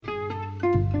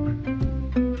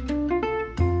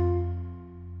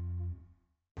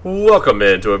Welcome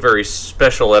into a very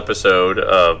special episode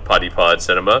of Potty Pod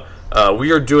Cinema.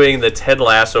 We are doing the Ted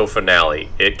Lasso finale.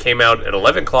 It came out at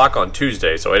 11 o'clock on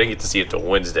Tuesday, so I didn't get to see it till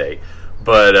Wednesday.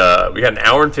 But we had an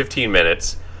hour and 15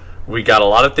 minutes. We got a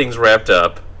lot of things wrapped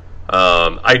up.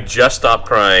 I just stopped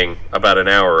crying about an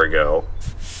hour ago,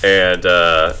 and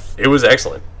it was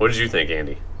excellent. What did you think,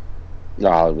 Andy?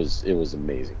 No, it was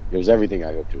amazing. It was everything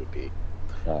I hoped it would be.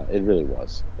 It really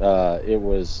was. It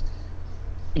was.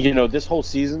 This whole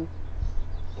season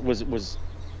was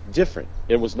different.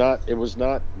 It was not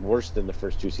worse than the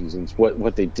first two seasons.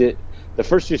 What they did, the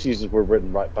first two seasons were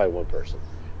written right by one person,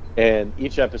 and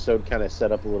each episode kind of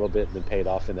set up a little bit and then paid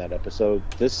off in that episode.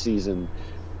 This season,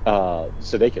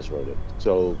 Sudeikis wrote it,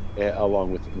 so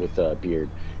along with Beard,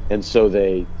 and so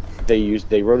they wrote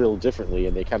it a little differently,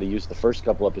 and they kind of used the first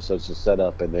couple episodes to set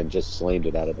up, and then just slammed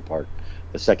it out of the park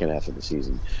the second half of the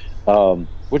season.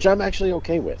 Which I'm actually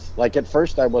okay with. Like, at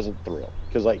first I wasn't thrilled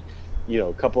because,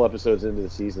 a couple episodes into the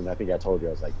season, I think I told you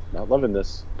I was like, not loving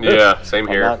this. Yeah, same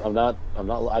here. I'm not.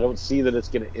 I don't see that it's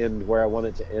going to end where I want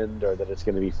it to end, or that it's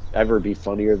going to ever be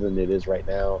funnier than it is right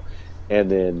now.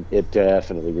 And then it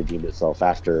definitely redeemed itself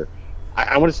after.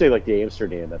 I want to say like the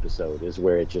Amsterdam episode is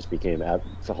where it just became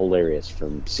hilarious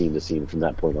from scene to scene from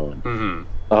that point on.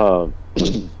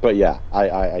 Mm-hmm. But yeah,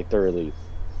 I thoroughly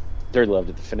loved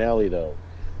it. The finale, though.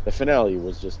 The finale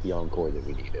was just the encore that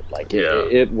we needed. Like,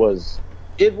 it was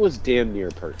damn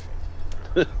near perfect.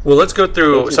 Well, let's go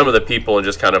through some of the people and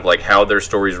just kind of like how their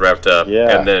stories wrapped up,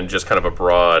 and then just kind of a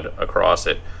broad across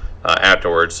it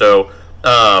afterwards. So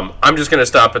I'm just going to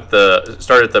start at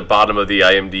the bottom of the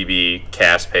IMDb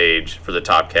cast page for the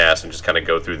top cast and just kind of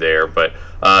go through there. But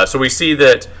so we see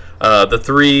that the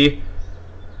three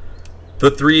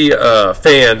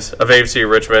fans of AFC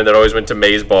Richmond that always went to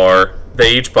May's Bar,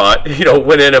 they each went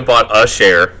in and bought a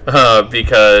share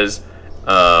because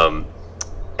Hannah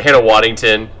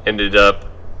Waddington ended up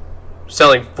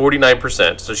selling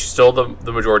 49%, so she's still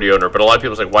the majority owner. But a lot of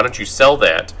people are like, why don't you sell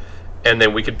that? And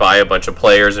then we could buy a bunch of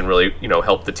players and really,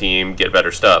 help the team get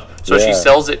better stuff. So she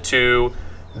sells it to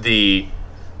the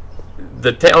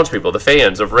townspeople, the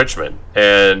fans of Richmond.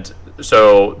 And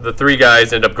so the three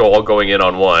guys end up all going in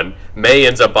on one. May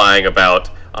ends up buying about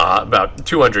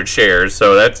 200 shares,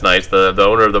 so that's nice. The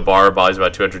owner of the bar buys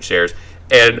about 200 shares.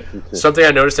 And something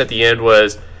I noticed at the end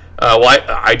was,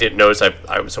 I didn't notice.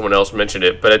 Someone else mentioned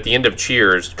it, but at the end of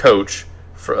Cheers, Coach,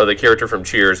 the character from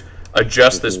Cheers,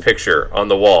 adjusts this picture on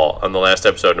the wall on the last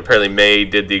episode, and apparently May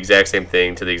did the exact same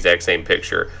thing to the exact same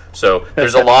picture. So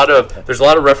there's a lot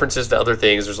of references to other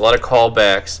things. There's a lot of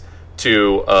callbacks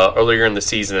to earlier in the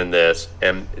season in this,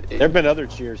 and there have been other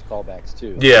Cheers callbacks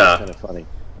too. Yeah, kind of funny.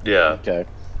 Yeah. Okay.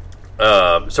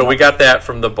 So we got that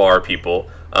from the bar people.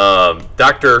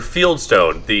 Dr.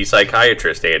 Fieldstone, the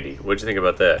psychiatrist, Andy, what'd you think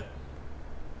about that?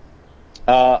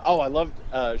 I loved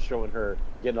showing her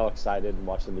getting all excited and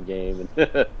watching the game,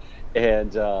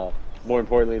 and more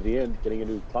importantly, at the end, getting a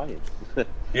new client.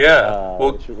 Yeah,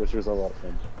 which was a lot of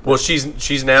fun. Well,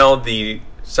 she's now the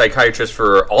psychiatrist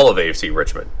for all of AFC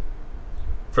Richmond,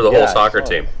 for the whole soccer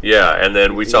team. Yeah, and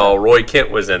then we saw Roy Kent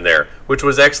was in there, which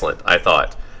was excellent. I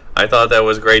thought that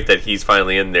was great that he's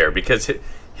finally in there, because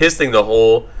his thing,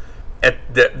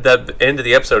 at the end of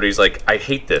the episode, he's like, I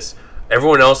hate this.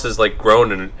 Everyone else is like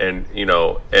grown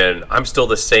and I'm still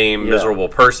the same miserable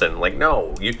person. Like,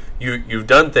 no, you've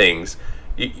done things.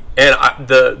 And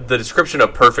the description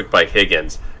of "perfect" by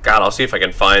Higgins. God, I'll see if I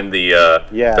can find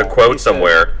the quote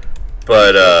somewhere.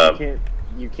 But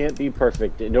you can't be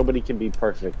perfect. Nobody can be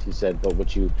perfect, he said. But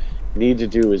what you need to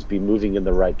do is be moving in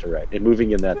the right direction and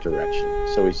moving in that direction.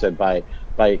 So he said, by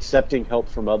accepting help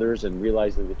from others and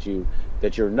realizing that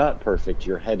you're not perfect,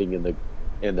 you're heading in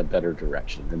the better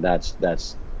direction, and that's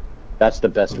the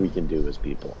best we can do as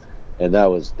people. And that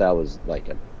was like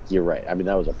you're right. I mean,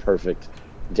 that was a perfect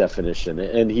definition,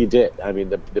 and he did. I mean,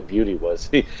 the beauty was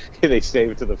they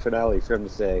saved to the finale for him to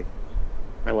say,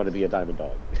 I want to be a diamond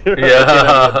dog.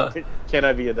 Yeah. Can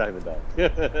I be a diamond dog?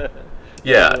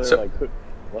 Yeah. So, like,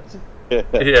 what?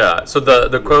 Yeah. So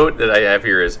the quote that I have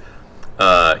here is,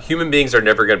 human beings are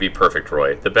never going to be perfect,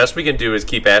 Roy. The best we can do is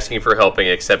keep asking for help and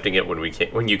accepting it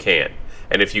when you can.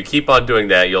 And if you keep on doing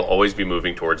that, you'll always be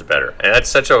moving towards better. And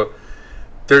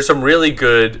there's some really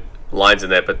good lines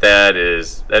in that, but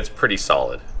that's pretty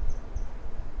solid.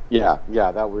 Yeah,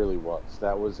 that really was.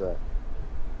 That was I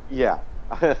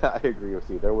agree with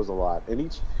you. There was a lot. And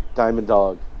each Diamond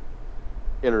Dog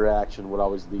interaction would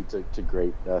always lead to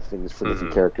great things for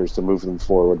different characters to move them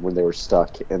forward when they were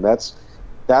stuck. And that's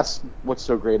what's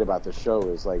so great about the show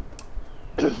is, like,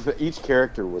 each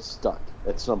character was stuck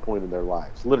at some point in their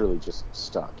lives, literally just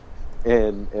stuck.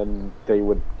 and they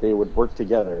would work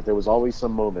together. There was always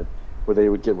some moment where they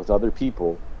would get with other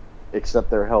people, accept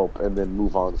their help, and then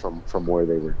move on from where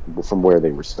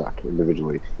they were stuck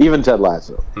individually. Even Ted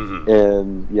Lasso,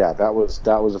 and yeah, that was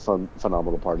a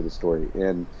phenomenal part of the story.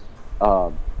 And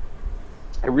I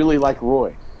really like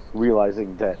Roy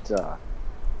realizing that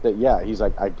yeah, he's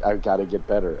like, I've got to get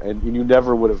better, and you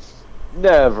never would have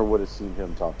seen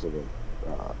him talk to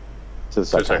the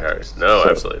psychiatrist. No,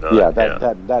 absolutely not. Yeah,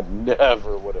 that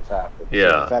never would have happened.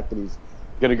 Yeah, so the fact that he's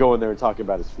going to go in there and talk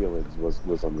about his feelings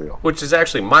was unreal. Which is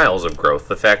actually miles of growth,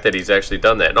 the fact that he's actually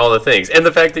done that and all the things. And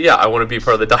the fact that, I want to be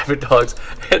part of the Diamond Dogs.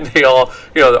 And they all,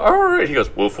 he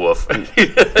goes, woof, woof.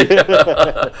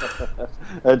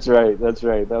 That's right.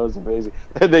 That was amazing.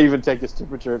 And they even take his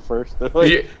temperature at first. They're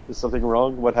like, is something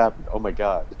wrong? What happened? Oh, my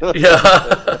God. Yeah.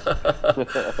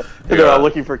 They're all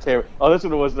looking for cameras. Oh, that's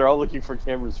what it was. They're all looking for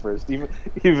cameras first.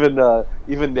 Even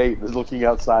Nate is looking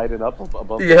outside and up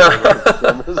above the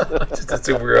cameras.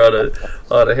 That's we're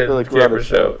on a hidden camera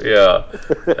show. Yeah,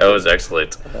 that was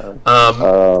excellent.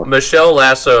 Michelle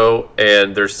Lasso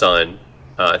and their son,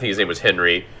 I think his name was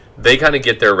Henry, they kind of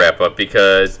get their wrap up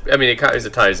because, it kind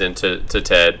of ties into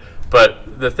Ted.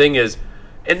 But the thing is,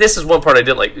 and this is one part I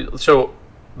didn't like. So,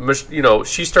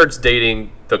 she starts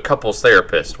dating the couples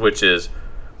therapist, which is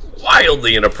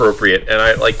wildly inappropriate,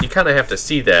 and you kind of have to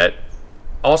see that.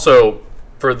 Also,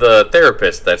 for the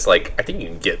therapist, that's I think you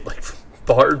can get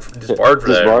barred for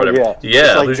that or whatever.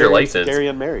 Yeah, lose your license. Carrie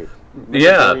Unmarried.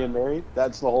 Carrie Unmarried.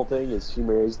 That's the whole thing. Is she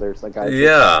marries their psychiatrist?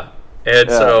 Yeah, and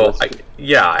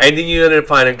and then you end up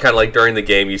finding kind of during the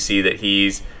game, you see that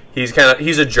he's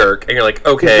a jerk, and you're like,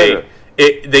 okay,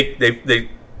 they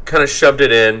kind of shoved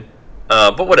it in,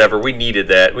 but whatever. We needed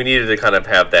that. We needed to kind of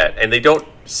have that, and they don't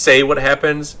say what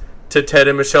happens to Ted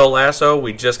and Michelle Lasso.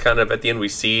 We just kind of at the end we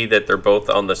see that they're both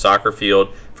on the soccer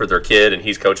field for their kid, and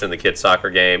he's coaching the kid's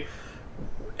soccer game.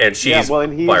 And she's by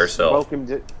herself. And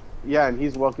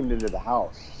he's welcomed into the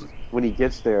house. When he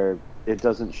gets there, it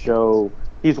doesn't show.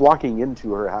 He's walking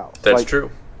into her house. That's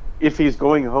true. If he's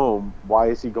going home, why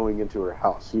is he going into her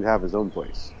house? He'd have his own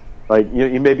place.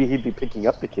 Maybe he'd be picking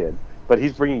up the kid, but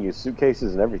he's bringing his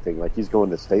suitcases and everything. He's going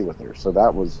to stay with her. So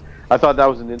I thought that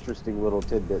was an interesting little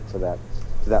tidbit to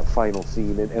that final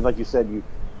scene. And like you said,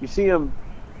 you see him.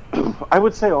 I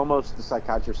would say almost the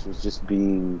psychiatrist was just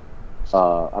being.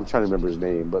 I'm trying to remember his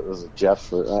name, but was it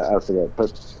Jeff? I forget.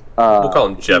 But we'll call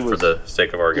him Jeff for the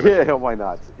sake of argument. Yeah, why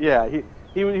not? Yeah,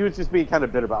 he was just being kind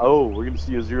of bitter about. Oh, we're going to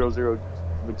see a 0-0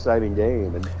 exciting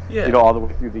game, and all the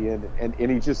way through the end, and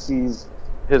he just sees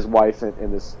his wife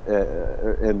and his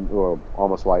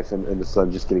almost wife and his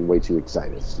son just getting way too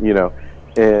excited,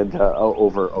 and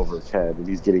over Ted, and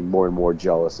he's getting more and more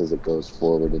jealous as it goes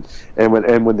forward, and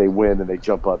when they win and they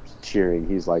jump up cheering,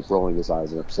 he's rolling his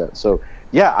eyes and upset. So.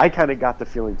 Yeah, I kind of got the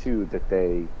feeling too that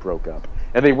they broke up,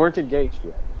 and they weren't engaged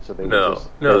yet. So they were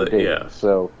just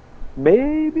So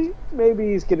maybe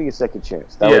he's getting a second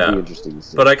chance. That would be interesting to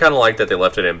see. But I kind of like that they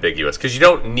left it ambiguous because you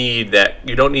don't need that.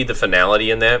 You don't need the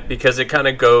finality in that because it kind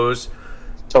of goes.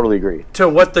 Totally agree. To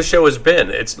what the show has been.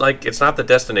 It's it's not the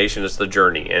destination; it's the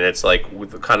journey, and it's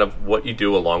with kind of what you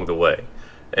do along the way.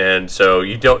 And so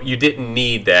you didn't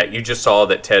need that. You just saw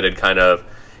that Ted had kind of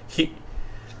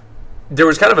there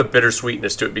was kind of a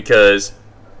bittersweetness to it because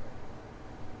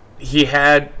he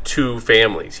had two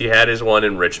families. He had his one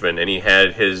in Richmond, and he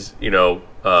had his,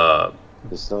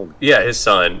 his son. Yeah, his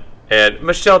son. And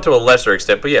Michelle to a lesser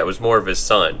extent, but yeah, it was more of his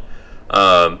son.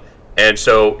 And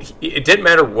so it didn't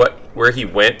matter where he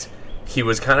went. He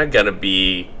was kind of going to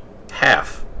be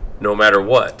half, no matter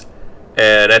what.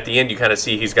 And at the end, you kind of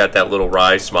see he's got that little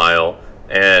wry smile,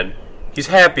 and he's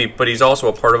happy, but he's also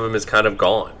a part of him is kind of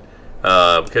gone.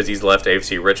 Because he's left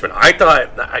AFC Richmond. I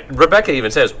thought Rebecca even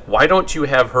says, "Why don't you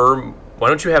have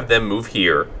them move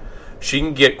here? She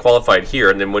can get qualified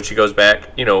here, and then when she goes back,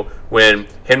 when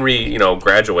Henry,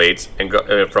 graduates and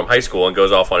from high school and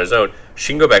goes off on his own,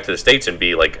 she can go back to the States and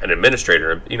be an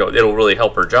administrator. It'll really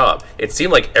help her job. It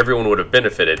seemed like everyone would have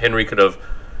benefited. Henry could have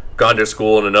gone to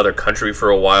school in another country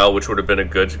for a while, which would have been a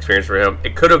good experience for him.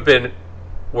 It could have been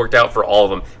worked out for all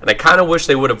of them, and I kind of wish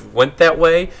they would have went that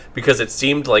way because it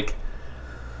seemed like."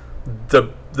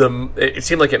 It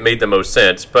seemed like it made the most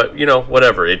sense, but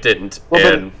whatever, it didn't.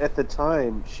 Well, but at the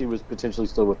time, she was potentially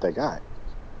still with that guy,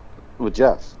 with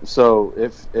Jeff. So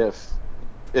if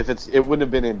it wouldn't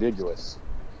have been ambiguous,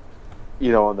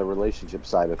 on the relationship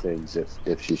side of things,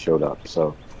 if she showed up.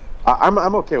 So I'm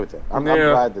okay with it. I'm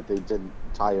glad that they didn't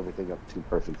tie everything up too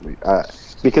perfectly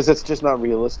because it's just not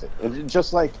realistic. And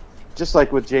just like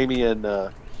with Jamie and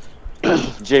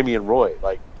Roy,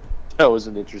 that was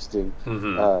an interesting.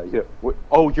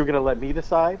 Oh, you're gonna let me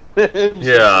decide?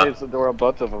 Yeah. She the door on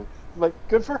both of them. I'm like,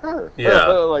 good for her. Yeah.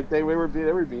 Like they were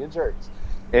being jerks,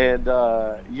 and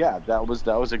that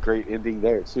was a great ending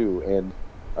there too, and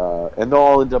they'll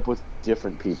all end up with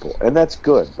different people, and that's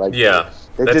good. Like, yeah,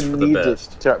 they that's didn't for the need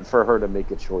best. for her to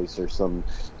make a choice or some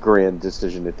grand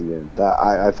decision at the end.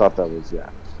 I thought that was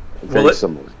very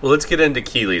similar. Well, let's get into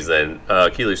Keely's then.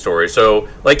 Keely's story. So,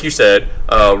 like you said,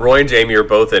 Roy and Jamie are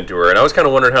both into her, and I was kind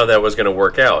of wondering how that was going to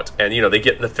work out. And they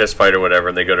get in the fist fight or whatever,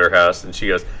 and they go to her house, and she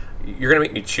goes, "You're going to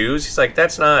make me choose?" He's like,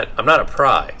 I'm not a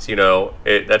prize.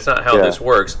 That's not how this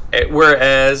works.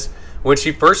 Whereas when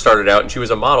she first started out and she was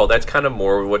a model, that's kind of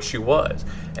more what she was.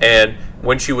 And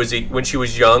when she was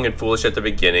young and foolish at the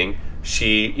beginning,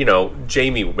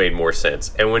 Jamie made more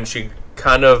sense. And when she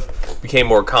kind of became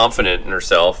more confident in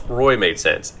herself, Roy made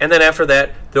sense. And then after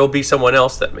that, there'll be someone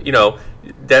else that,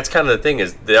 that's kind of the thing,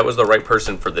 is that was the right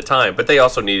person for the time, but they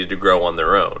also needed to grow on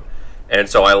their own. And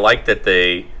so I like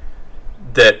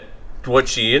that what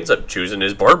she ends up choosing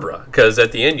is Barbara, because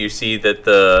at the end you see that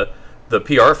the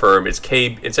PR firm is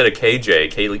instead of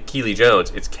KJ, Keely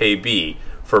Jones, it's KB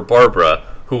for Barbara,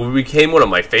 who became one of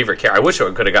my favorite characters. I wish I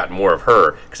could have gotten more of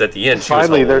her, because at the end she was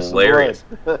hilarious.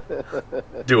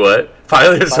 Do what?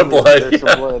 Finally, there's some blood.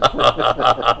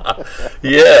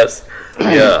 Yes.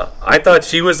 Yeah. I thought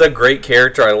she was a great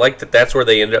character. I liked that that's where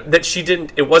they ended up. That she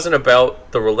didn't. It wasn't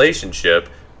about the relationship.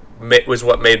 Was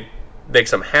what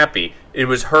makes them happy. It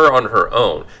was her on her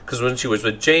own. Because when she was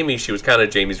with Jamie, she was kind of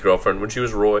Jamie's girlfriend. When she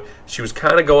was Roy, she was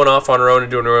kind of going off on her own and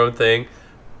doing her own thing.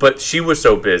 But she was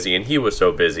so busy, and he was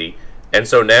so busy. And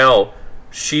so now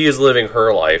she is living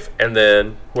her life, and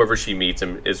then whoever she meets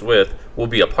and is with will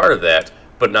be a part of that,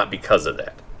 but not because of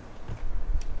that.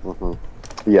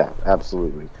 Mm-hmm. Yeah,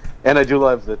 absolutely. And I do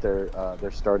love that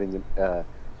they're starting an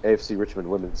AFC Richmond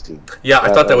women's team. Yeah,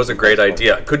 I thought that was a great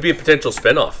idea. Could be a potential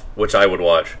spinoff, which I would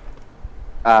watch.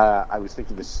 I was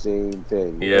thinking the same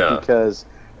thing. Yeah. Because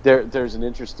there's an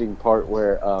interesting part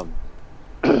where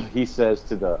he says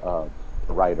to the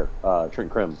writer, Trent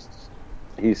Crims,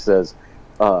 he says,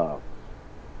 about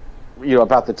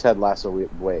the Ted Lasso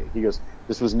way. He goes,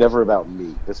 "This was never about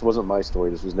me. This wasn't my story.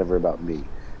 This was never about me."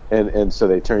 And so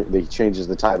they changes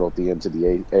the title at the end to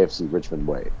the AFC Richmond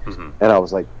way. Mm-hmm. And I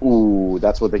was like, "Ooh,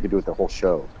 that's what they could do with the whole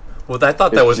show." Well, I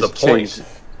thought that was the point.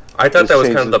 I thought that was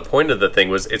kind of the point of the thing.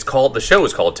 The show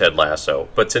was called Ted Lasso,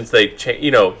 but since they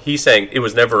he's saying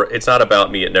it's not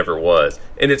about me. It never was,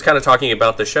 and it's kind of talking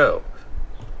about the show.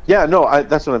 Yeah, no,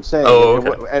 that's what I'm saying. Oh,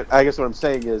 okay. I guess what I'm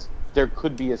saying is there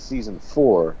could be a season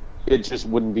 4. It just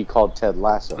wouldn't be called Ted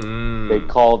Lasso. They'd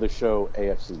call the show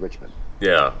AFC Richmond.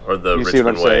 Yeah, or the you Richmond see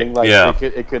what I'm way. Saying? Like, yeah,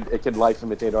 it could life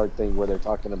imitate art thing where they're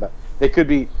talking about. They could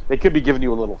be giving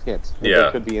you a little hint. Yeah,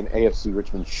 there could be an AFC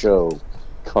Richmond show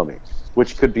coming,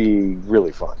 which could be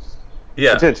really fun.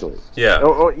 Yeah, potentially. Yeah,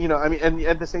 or and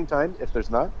at the same time, if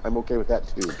there's not, I'm okay with that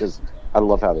too, because I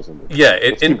love how this ended. Yeah,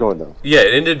 keep going though. Yeah,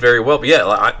 it ended very well. But yeah,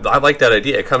 I like that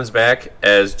idea. It comes back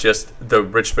as just the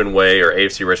Richmond way or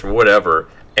AFC Richmond, whatever,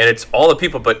 and it's all the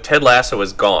people. But Ted Lasso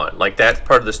is gone. Like, that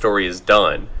part of the story is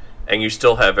done, and you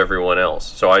still have everyone else.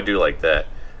 So I do like that.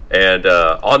 And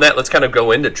on that, let's kind of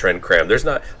go into Trent Cram.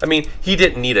 He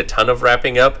didn't need a ton of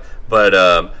wrapping up, but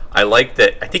I like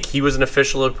that. I think he was an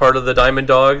official part of the Diamond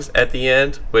Dogs at the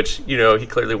end, which he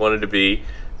clearly wanted to be,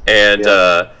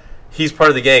 and he's part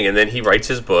of the gang. And then he writes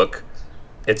his book.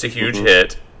 It's a huge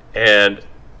hit, and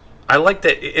I like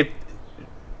that.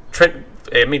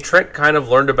 Trent kind of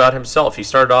learned about himself. He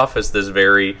started off as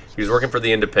he was working for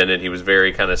the Independent. He was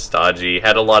very kind of stodgy,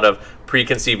 had a lot of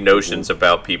preconceived notions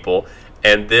about people.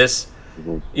 And this,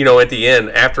 at the end,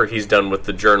 after he's done with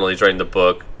the journal, he's writing the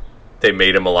book, they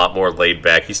made him a lot more laid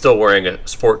back. He's still wearing a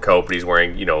sport coat, but he's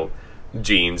wearing,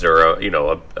 jeans or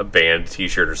a band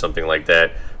T-shirt or something like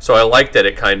that. So I like that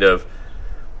it kind of,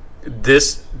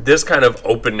 this kind of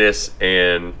openness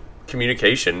and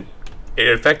communication, it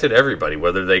affected everybody,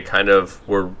 whether they kind of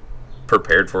were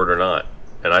prepared for it or not.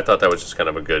 And I thought that was just kind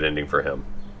of a good ending for him.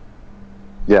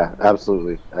 Yeah,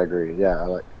 absolutely. I agree. Yeah,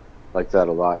 I like that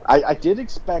a lot. I did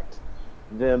expect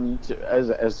them to,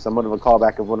 as somewhat of a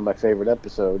callback of one of my favorite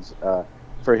episodes,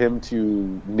 for him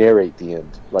to narrate the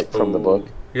end, like from the book.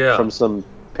 Yeah. From some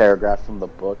paragraph from the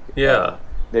book. Yeah.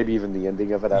 Maybe even the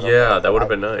ending of it. That would have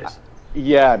been nice.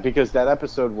 Yeah, because that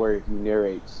episode where he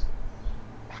narrates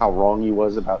how wrong he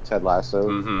was about Ted Lasso.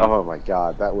 Mm-hmm. Oh my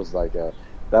God, that was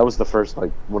the first,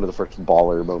 like, one of the first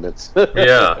baller moments.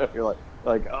 Yeah. You're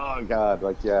like, oh God,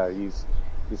 like, yeah, he's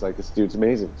like, this dude's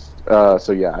amazing.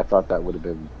 So yeah, I thought that would have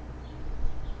been.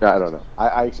 I don't know.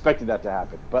 I expected that to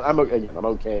happen, but I'm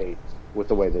okay with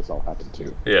the way this all happened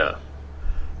too. Yeah.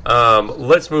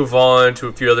 Let's move on to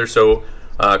a few others. So,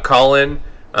 Colin,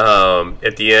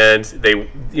 at the end,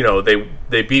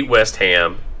 they beat West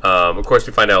Ham. Of course,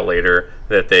 we find out later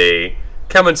that they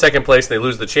come in second place and they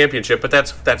lose the championship, but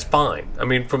that's fine. I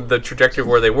mean, from the trajectory of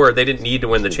where they were, they didn't need to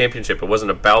win the championship. It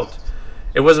wasn't about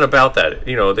that.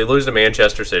 They lose to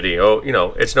Manchester City. Oh,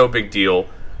 it's no big deal.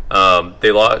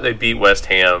 They beat West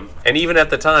Ham, and even at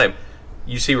the time,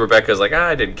 you see Rebecca's like,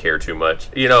 I didn't care too much.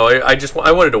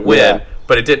 I wanted to win,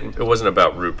 but it wasn't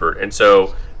about Rupert. And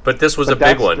so, but this was a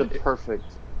big one. The perfect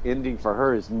ending for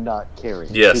her is not caring.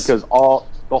 Yes, because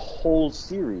the whole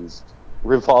series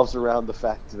revolves around the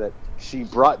fact that she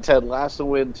brought Ted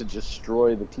Lasso in to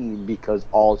destroy the team because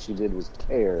all she did was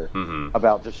care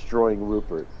about destroying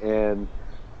Rupert. And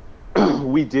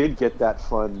we did get that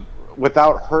fun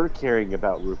without her caring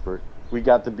about Rupert. We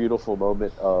got the beautiful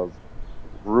moment of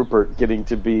Rupert getting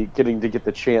to get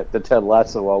the chant that Ted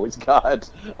Lasso always got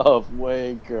of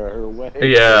Wanker.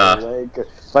 Yeah. Wanker.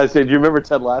 So I said, do you remember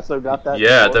Ted Lasso got that?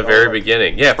 Yeah, at the very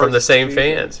beginning. Yeah, from the same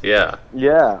fans. Yeah.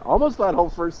 Yeah, almost that whole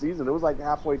first season. It was like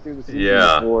halfway through the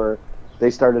season before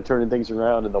they started turning things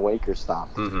around and the Wanker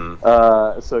stopped.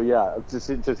 So yeah, to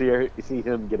see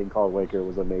him getting called Wanker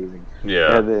was amazing.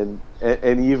 Yeah. And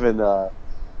then even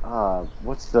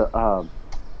what's the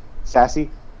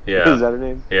Sassy? Yeah. Is that her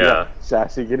name? Yeah.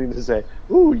 Sassy getting to say,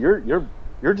 "Ooh,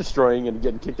 you're destroying and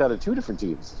getting kicked out of 2 different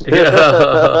teams."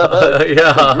 Yeah.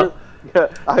 Yeah.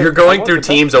 You're going through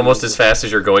teams almost as fast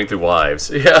as you're going through wives.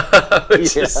 Yeah.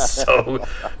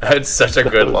 That's such a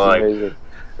good line. Amazing.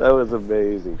 That was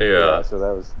amazing. Yeah. So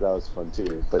that was fun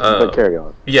too. But carry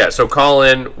on. Yeah. So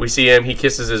Colin, we see him. He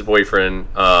kisses his boyfriend,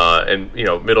 and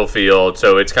middle field.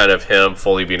 So it's kind of him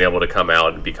fully being able to come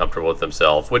out and be comfortable with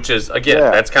himself, which is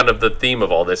that's kind of the theme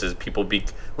of all this: is people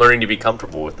learning to be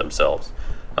comfortable with themselves.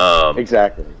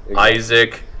 Exactly.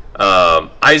 Isaac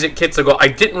gets a goal. I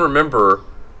didn't remember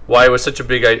why it was such a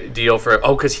big deal for him.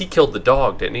 Oh, because he killed the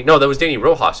dog, didn't he? No, that was Danny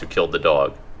Rojas who killed the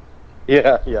dog.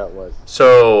 Yeah, it was.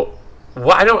 So.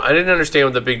 Well, I didn't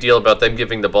understand the big deal about them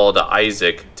giving the ball to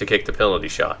Isaac to kick the penalty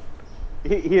shot.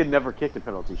 He had never kicked a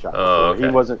penalty shot before. Oh, okay. He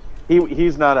wasn't.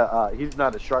 He's not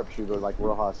a sharpshooter like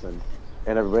Rojas and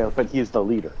everybody else, but he's the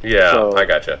leader. Yeah, so I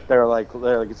gotcha. They're like,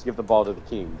 let's give the ball to the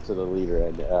king, to the leader,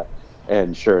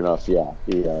 and sure enough, he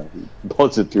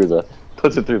puts it through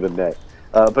the net.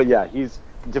 But yeah,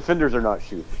 defenders are not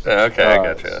shooters. Okay, I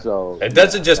gotcha. So it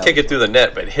doesn't just kick it through the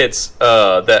net, but hits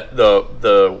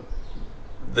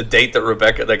the date that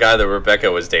the guy that Rebecca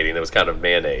was dating, that was kind of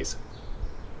mayonnaise.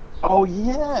 Oh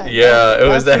yeah. Yeah, it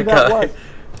was that guy.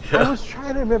 I was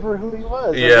trying to remember who he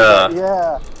was.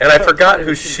 Yeah. And I forgot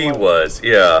who she was.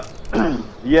 Yeah.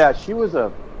 Yeah, she was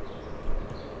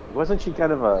wasn't she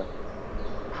kind of a?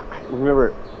 I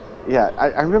remember. Yeah,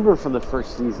 I remember from the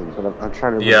first season, but I'm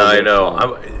trying to remember. Yeah, I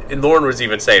know. And Lauren was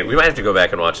even saying, we might have to go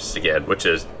back and watch this again, which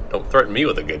is, don't threaten me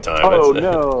with a good time. Oh,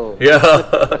 no. Yeah.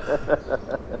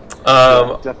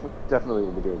 Definitely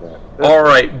will be doing that. All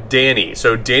right, Danny.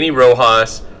 So Danny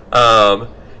Rojas,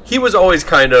 he was always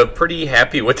kind of pretty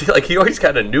happy with it. Like, he always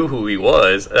kind of knew who he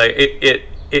was.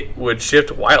 It would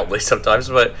shift wildly sometimes,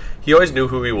 but he always knew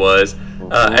who he was.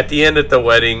 At the end, at the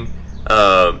wedding,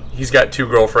 he's got 2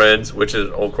 girlfriends, which is,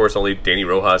 of course, only Danny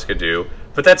Rojas could do.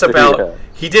 But that's about... Yeah.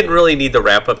 He didn't really need the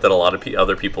wrap-up that a lot of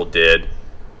other people did,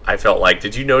 I felt like.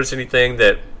 Did you notice anything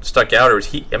that stuck out? Or was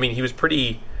he... I mean, he was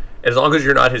pretty... As long as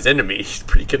you're not his enemy, he's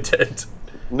pretty content.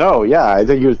 No, yeah. I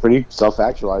think he was pretty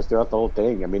self-actualized throughout the whole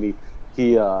thing. I mean,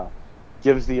 he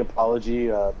gives the apology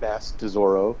mask to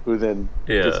Zorro, who then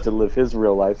gets to live his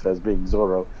real life as being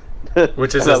Zorro.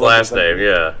 Which is his last name,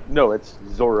 yeah. No, it's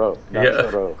Zorro, not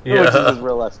Zorro, yeah. which is his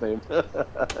real last name.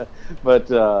 But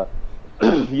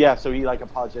yeah, so he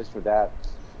apologized for that.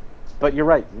 But you're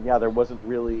right. Yeah, there wasn't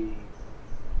really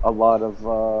a lot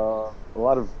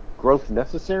of growth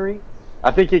necessary. I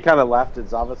think he kind of laughed at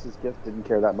Zavas' gift, didn't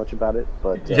care that much about it,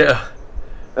 but yeah.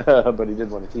 But he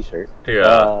did want a T-shirt.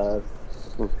 Yeah.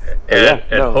 And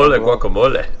hole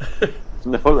guacamole.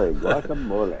 Holy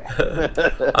guacamole.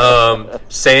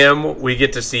 Sam, we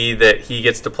get to see that he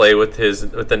gets to play with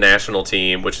the national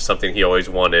team, which is something he always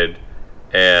wanted,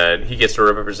 and he gets to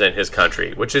represent his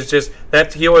country, which is just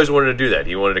that he always wanted to do that.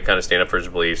 He wanted to kind of stand up for his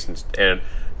beliefs and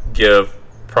give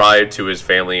pride to his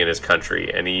family and his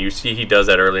country, and you see he does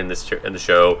that early in the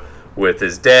show with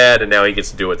his dad, and now he gets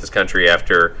to do it with his country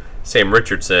after Sam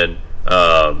Richardson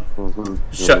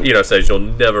says you'll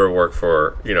never work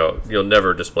for, you'll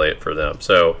never display it for them.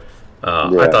 So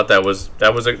I thought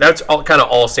that's all kind of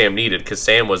all Sam needed, because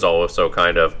Sam was also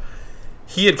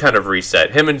he had kind of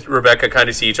reset. Him and Rebecca kind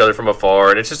of see each other from afar,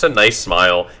 and it's just a nice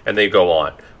smile, and they go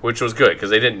on, which was good because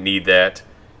they didn't need that.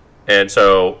 And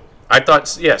so I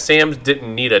thought, yeah, Sam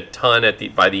didn't need a ton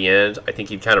by the end. I think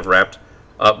he kind of wrapped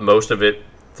up most of it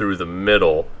through the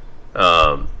middle.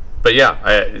 But yeah,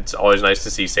 it's always nice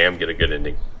to see Sam get a good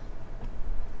ending.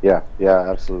 Yeah,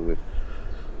 absolutely.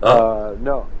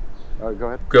 No, go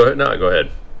ahead. Go ahead. No, go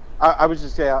ahead. I was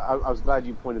just saying, I was glad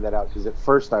you pointed that out, because at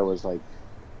first I was like,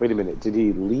 wait a minute, did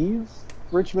he leave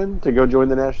Richmond to go join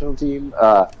the national team?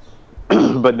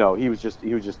 But no, he was just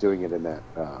doing it in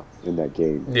that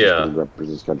game. Yeah, to represent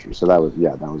his country. So that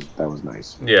was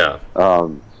nice. Yeah.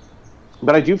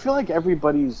 But I do feel like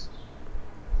everybody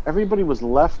was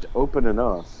left open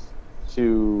enough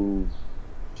to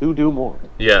do more.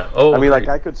 Yeah. Oh, I mean, like,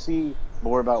 I could see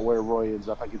more about where Roy ends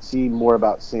up. I could see more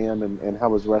about Sam and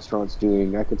how his restaurant's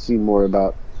doing. I could see more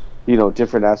about,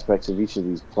 different aspects of each of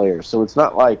these players. So it's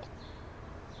not like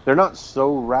they're not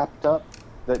so wrapped up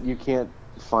that you can't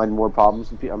find more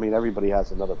problems. I mean, everybody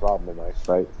has another problem in life,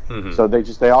 right? Mm-hmm. So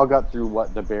they all got through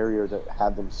the barrier that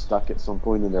had them stuck at some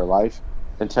point in their life,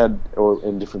 and Ted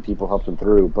and different people helped them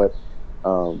through. But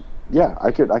yeah,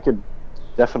 I could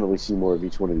definitely see more of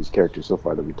each one of these characters so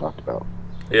far that we talked about.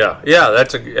 Yeah,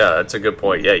 that's a good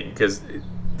point. Yeah, because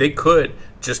they could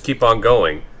just keep on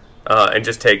going and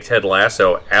just take Ted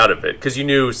Lasso out of it, because you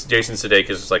knew Jason Sudeikis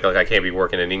was like, I can't be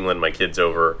working in England, my kid's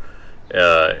over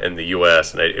in the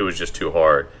U.S., and it was just too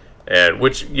hard, and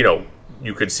which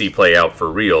you could see play out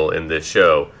for real in this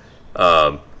show,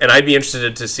 and I'd be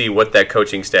interested to see what that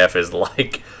coaching staff is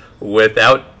like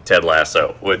without Ted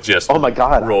Lasso, with just oh my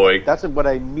god, Roy. That's what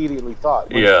I immediately thought.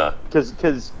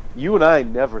 Because you and I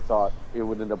never thought it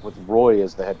would end up with Roy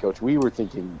as the head coach. We were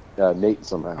thinking Nate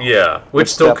somehow. Yeah, which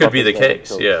still could be the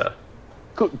case. Yeah.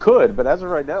 Could, but as of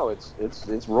right now, it's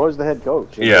Roy's the head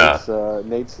coach. And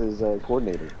Nate's his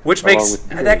coordinator. Which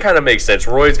that kind of makes sense.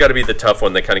 Roy's got to be the tough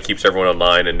one that kind of keeps everyone in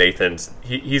line, and Nathan's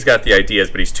he's got the ideas,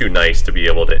 but he's too nice to be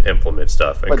able to implement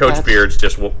stuff. And Coach Beard's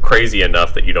just crazy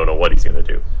enough that you don't know what he's going to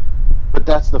do. But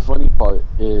that's the funny part,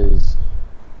 is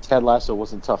Ted Lasso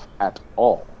wasn't tough at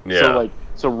all. Yeah.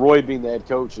 So Roy being the head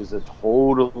coach is a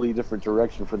totally different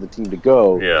direction for the team to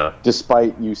go. Yeah.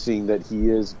 Despite you seeing that he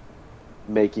is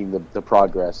making the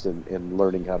progress and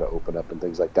learning how to open up and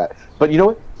things like that. But you know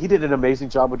what? He did an amazing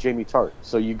job with Jamie Tart.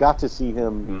 So you got to see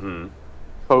him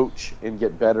coach and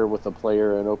get better with a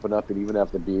player and open up and even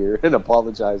have the beer and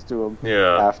apologize to him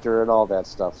after and all that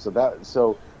stuff.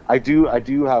 So I do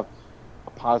have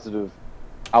a positive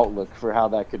outlook for how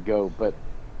that could go. But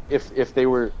if they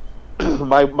were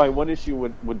my one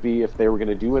issue would be if they were going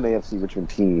to do an AFC Richmond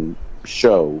team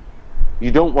show. You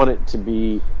don't want it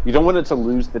to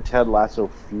lose the Ted Lasso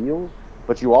feel,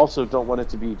 but you also don't want it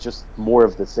to be just more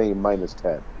of the same minus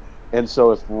Ted. And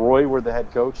so if Roy were the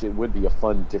head coach, it would be a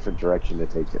fun, different direction to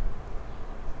take it.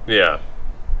 Yeah.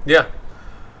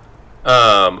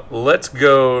 Let's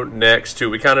go next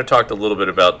to, we kind of talked a little bit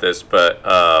about this, but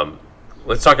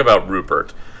let's talk about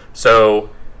Rupert. So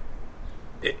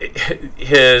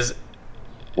his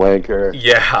wanker.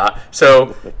 Yeah.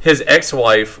 So his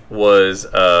ex-wife was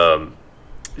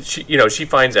she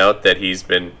finds out that he's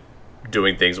been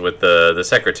doing things with the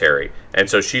secretary, and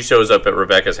so she shows up at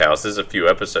Rebecca's house. This is a few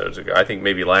episodes ago, I think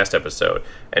maybe last episode,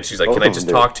 and she's like, "Can I just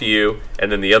talk to you?"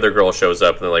 And then the other girl shows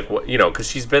up, and they're like, "What?"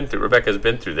 Because Rebecca's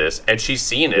been through this, and she's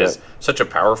seen as such a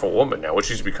powerful woman now, what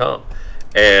she's become,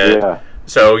 and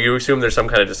so you assume there's some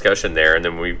kind of discussion there, and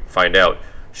then we find out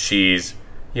she's,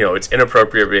 it's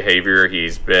inappropriate behavior.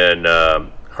 He's been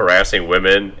harassing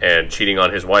women and cheating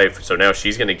on his wife, so now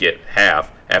she's going to get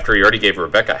half after he already gave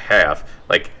Rebecca half.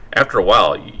 Like, after a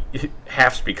while,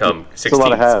 halves become 16. It's a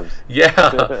lot of halves.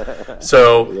 Yeah.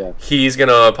 So he's going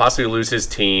to possibly lose his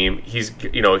team. He's,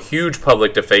 a huge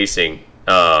public defacing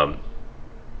in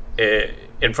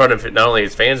front of not only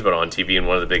his fans but on TV in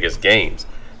one of the biggest games.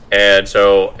 And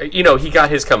so, he got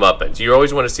his comeuppance. You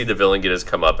always want to see the villain get his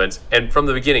comeuppance. And from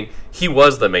the beginning, he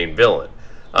was the main villain.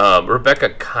 Rebecca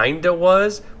kind of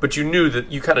was, but you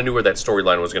kind of knew where that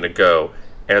storyline was going to go,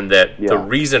 and that the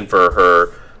reason for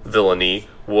her villainy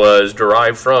was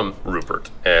derived from Rupert.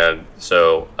 And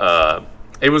so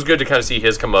it was good to kind of see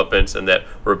his comeuppance, and that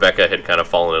Rebecca had kind of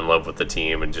fallen in love with the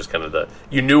team, and just kind of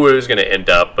you knew where it was going to end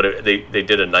up, but they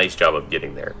did a nice job of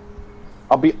getting there.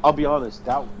 I'll be honest.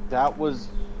 That was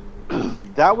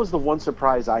that was the one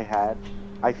surprise I had.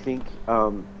 I think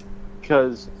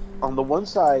because on the one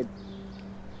side,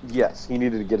 yes, he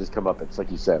needed to get his comeuppance,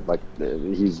 like you said. Like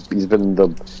he's been the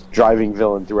driving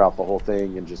villain throughout the whole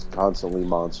thing and just constantly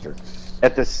monster.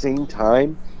 At the same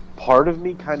time, part of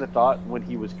me kind of thought when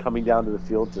he was coming down to the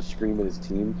field to scream at his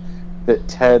team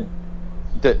that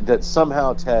that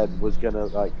somehow Ted was gonna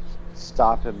like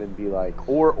stop him and be like,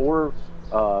 or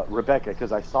Rebecca,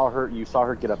 because I saw her. You saw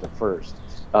her get up at first,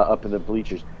 up in the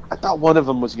bleachers. I thought one of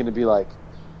them was going to be like,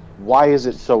 "Why is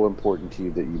it so important to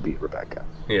you that you beat Rebecca?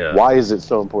 Yeah. Why is it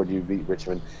so important you beat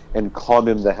Richmond and calm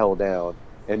him the hell down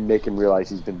and make him realize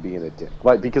he's been being a dick?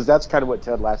 Like, because that's kind of what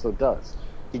Ted Lasso does.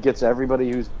 He gets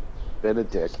everybody who's been a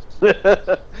dick,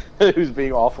 who's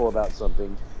being awful about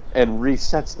something, and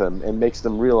resets them and makes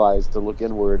them realize to look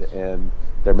inward, and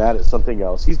they're mad at something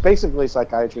else. He's basically a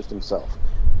psychiatrist himself,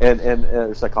 and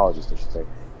a psychologist, I should say,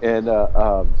 and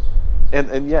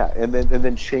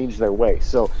then change their way.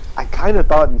 So I kind of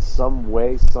thought in some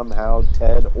way, somehow,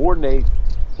 Ted or Nate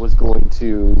was going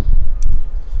to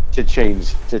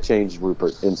change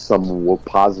Rupert in some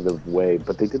positive way,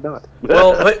 but they did not.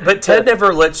 Well, but Ted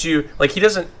never lets you, like, he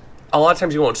doesn't, a lot of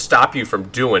times he won't stop you from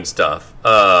doing stuff.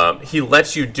 He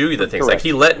lets you do the things. Correct. Like,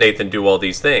 he let Nathan do all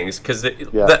these things, because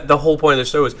the whole point of the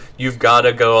show is you've got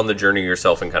to go on the journey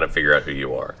yourself and kind of figure out who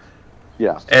you are.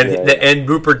 Yeah. And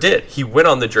Rupert did. He went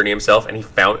on the journey himself, and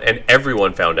and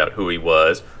everyone found out who he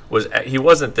was. He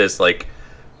wasn't this, like,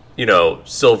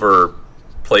 silver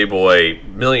playboy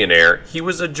millionaire. He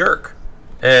was a jerk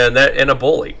and a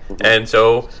bully. Mm-hmm. And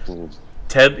so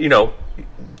Ted,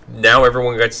 now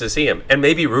everyone gets to see him, and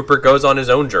maybe Rupert goes on his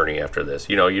own journey after this.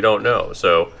 You don't know.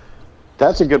 So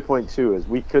that's a good point too. Is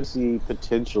we could see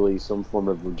potentially some form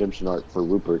of redemption arc for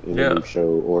Rupert in a new show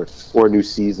or a new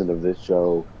season of this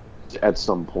show at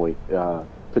some point,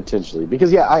 potentially.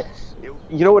 Because you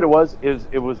know what it was?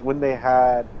 It was when they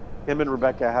had him and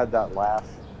Rebecca had that laugh.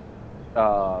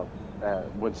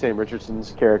 When Sam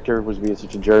Richardson's character was being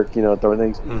such a jerk, throwing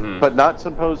things, but not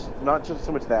just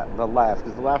so much that the laugh,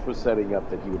 because the laugh was setting up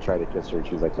that he would try to kiss her, and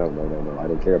she was like, no, I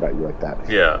don't care about you like that.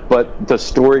 Yeah. But the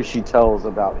story she tells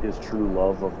about his true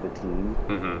love of the team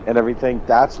and everything,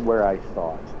 that's where I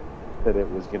thought that it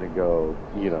was going to go,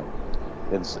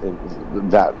 in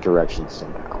that direction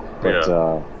somehow. But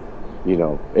you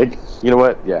know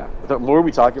what? Yeah. The more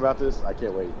we talk about this, I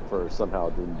can't wait for somehow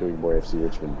doing more FC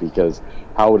Richmond, because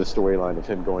how would a storyline of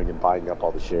him going and buying up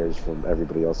all the shares from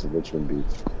everybody else in Richmond be?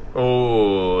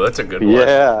 Oh, that's a good one.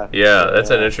 Yeah, that's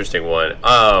an interesting one.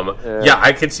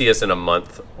 I could see us in a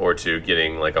month or two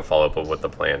getting like a follow up of what the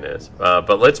plan is.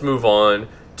 But let's move on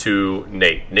to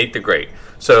Nate the Great.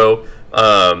 So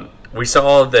we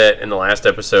saw that in the last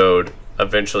episode.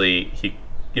 Eventually,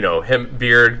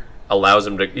 Beard allows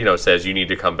him to, says you need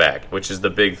to come back, which is the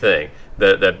big thing.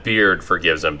 That Beard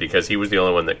forgives him because he was the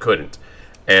only one that couldn't.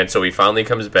 And so he finally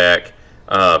comes back.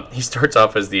 He starts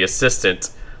off as the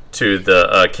assistant to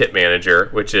the kit manager,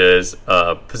 which is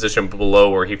a position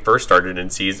below where he first started in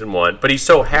season 1. But he's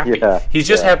so happy. Yeah, he's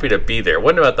just happy to be there. It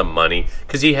wasn't about the money,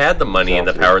 because he had the money and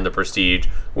the power and the prestige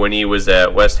when he was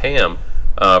at West Ham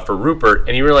for Rupert,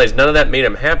 and he realized none of that made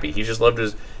him happy. He just loved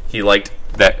his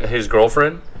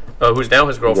girlfriend, who's now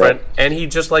his girlfriend, and he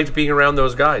just liked being around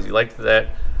those guys. He liked that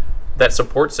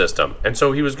support system, and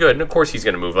so he was good. And of course, he's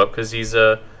going to move up because he's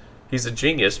a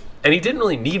genius, and he didn't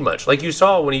really need much. Like you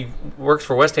saw when he works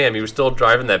for West Ham, he was still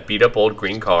driving that beat up old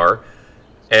green car,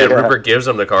 and Rupert gives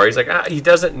him the car. He's like, he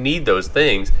doesn't need those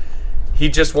things.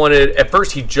 At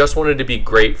first he just wanted to be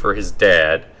great for his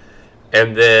dad,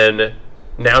 and then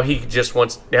now he gets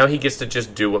to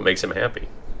just do what makes him happy.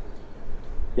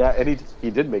 Yeah, and he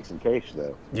did make some cash,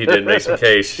 though. He did make some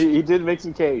cash. he did make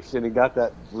some cash, and he got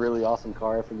that really awesome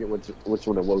car. I forget which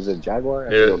one it was. Was it, Jaguar?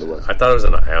 I thought it was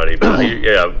an Audi, but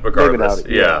regardless.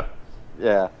 Audi,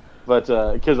 yeah. But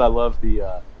because I love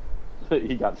the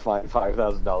he got fined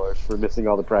 $5,000 for missing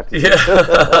all the practice. Yeah.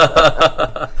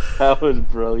 That was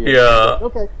brilliant. Yeah.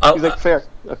 Okay. He's like, fair.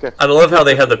 Okay. I love how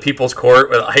they had the People's Court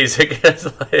with Isaac as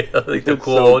like the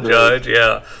cool old judge.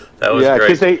 Yeah, that was great. Yeah,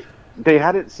 because they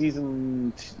had it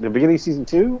the beginning of season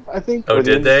 2, I think. Oh,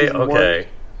 did they? Okay. 1.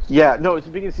 Yeah, no, it's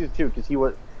the beginning of season 2 because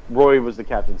Roy was the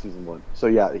captain season 1. So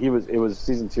yeah, it was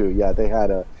season 2. Yeah, they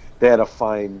had a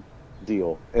fine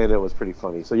deal, and it was pretty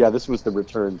funny. So yeah, this was the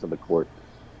return to the court.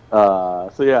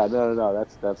 So yeah, no,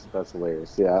 that's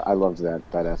hilarious. Yeah, I loved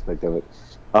that aspect of it.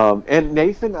 And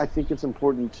Nathan, I think it's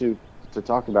important to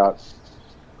talk about,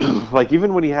 like,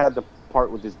 even when he had the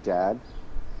part with his dad,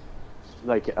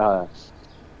 like,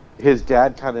 his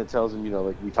dad kind of tells him,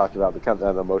 like we talked about, the kind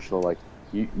of emotional, like,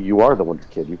 you are the Wonder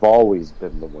Kid. You've always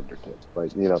been the Wonder Kid,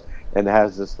 like, and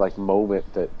has this like moment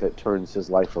that turns his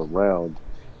life around.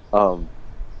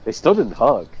 They still didn't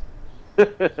hug,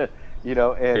 and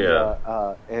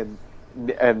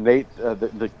Nate,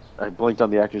 I blinked on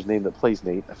the actor's name that plays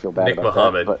Nate. I feel bad Nick about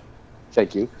Muhammad. that, but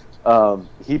thank you.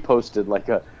 He posted like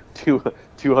a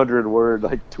 200-word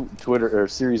like Twitter or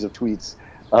series of tweets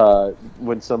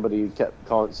when somebody kept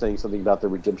saying something about the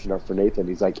redemption arc for Nathan.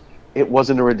 He's like, it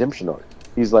wasn't a redemption arc.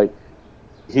 He's like,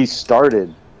 he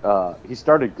started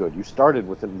good. You started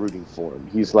with him rooting for him.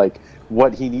 He's like,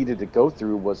 what he needed to go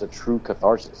through was a true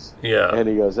catharsis. Yeah. And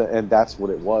he goes, and that's what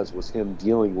it was him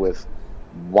dealing with,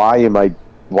 why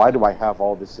do I have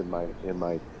all this in my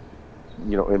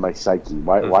psyche?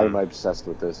 Why am I obsessed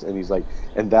with this? And he's like,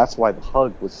 and that's why the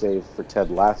hug was saved for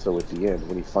Ted Lasso at the end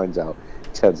when he finds out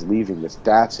Ted's leaving this.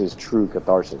 That's his true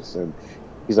catharsis. And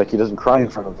he's like, he doesn't cry in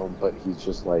front of him, but he's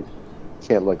just like,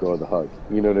 can't let go of the hug.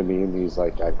 You know what I mean? He's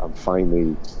like, I'm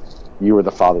finally, you were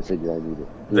the father figure I needed.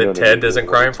 That Ted doesn't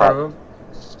cry in front of him?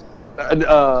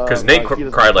 Because Nate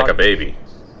cried like a baby.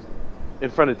 In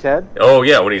front of Ted? Oh,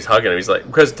 yeah, when he's hugging him. He's like,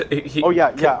 because he... Oh,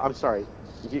 yeah, I'm sorry.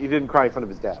 He didn't cry in front of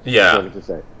his dad. Yeah. That's what I was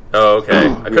to say. Oh, okay.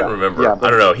 I couldn't remember. Yeah, but, I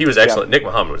don't know. He was excellent. Yeah. Nick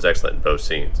Muhammad was excellent in both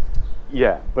scenes.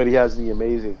 Yeah, but he has the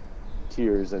amazing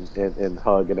tears and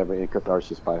hug and everything, and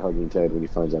catharsis by hugging Ted when he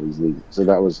finds out he's leaving. So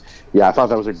that was, I thought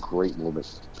that was a great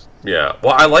moment. Yeah.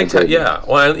 Well, I liked it. Yeah.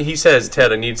 Well, he says,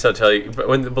 Ted, I need to tell you. But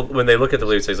when they look at the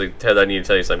leaves, he's like, Ted, I need to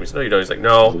tell you something. He says, no, you don't. He's like,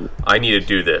 no, I need to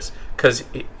do this. Because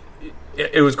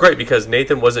it was great because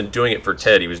Nathan wasn't doing it for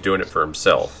Ted. He was doing it for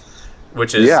himself,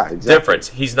 which is different.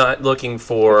 He's not looking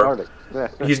for...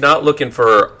 he's not looking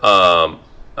for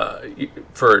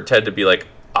Ted to be like,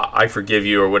 I forgive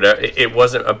you or whatever. It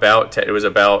wasn't about Ted. It was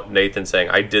about Nathan saying,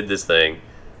 I did this thing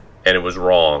and it was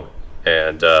wrong.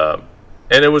 And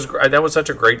it was, that was such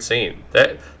a great scene.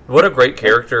 What a great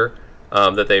character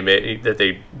that they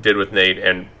did with Nate,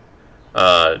 and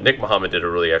Nick Muhammad did a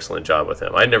really excellent job with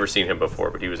him. I'd never seen him before,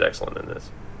 but he was excellent in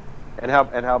this. And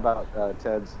how about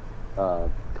Ted's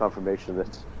confirmation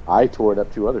that I tore it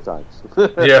up 2 other times?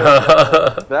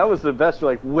 Yeah. That was the best.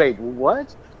 You're like, wait,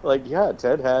 what? Like, yeah,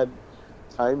 Ted had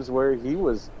times where he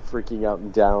was freaking out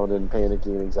and down and panicking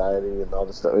and anxiety and all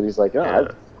this stuff, and he's like,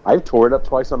 I've tore it up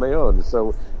twice on my own.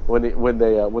 So when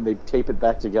they tape it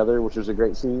back together, which was a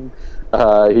great scene,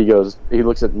 he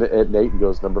looks at Nate and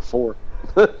goes, number 4.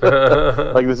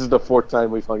 Like, this is the 4th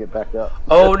time we've hung it back up.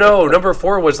 Oh no, number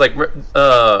 4 was like,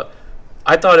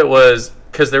 I thought it was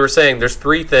because they were saying there's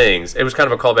 3 things. It was kind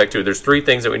of a callback too. There's 3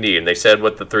 things that we need, and they said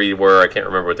what the 3 were. I can't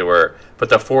remember what they were, but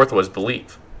the 4th was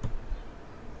belief.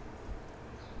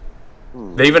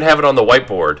 They even have it on the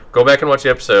whiteboard. Go back and watch the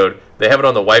episode. They have it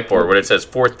on the whiteboard where it says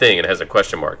 4th thing and it has a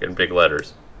question mark in big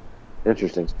letters.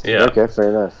 Interesting. Yeah. Okay, fair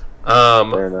enough.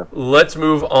 Fair enough. Let's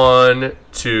move on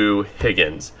to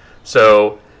Higgins.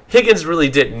 So Higgins really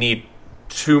didn't need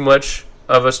too much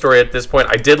of a story at this point.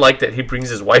 I did like that he brings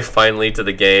his wife finally to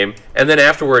the game, and then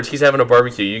afterwards he's having a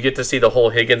barbecue. You get to see the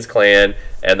whole Higgins clan,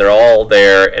 and they're all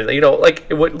there, and like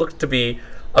it would look to be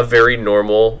a very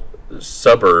normal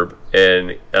suburb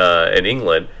in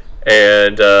England,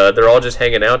 and they're all just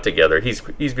hanging out together.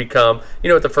 He's become,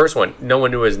 at the first one, no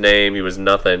one knew his name. He was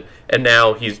nothing, and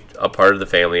now he's a part of the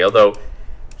family. Although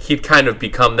he'd kind of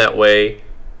become that way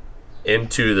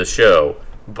into the show,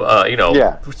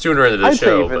 sooner into the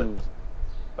show.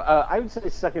 I would say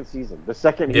 2nd season. The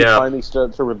second he finally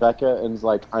stood to Rebecca and is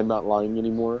like, I'm not lying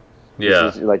anymore.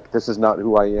 Yeah. This is not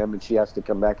who I am, and she has to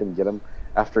come back and get him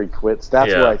after he quits.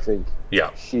 That's where I think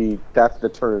that's the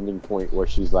turning point where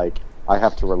she's like, I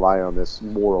have to rely on this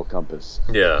moral compass.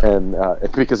 Yeah. And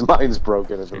because mine's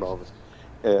broken at the moment.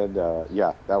 And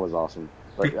that was awesome.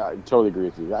 Like, I totally agree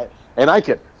with you.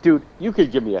 You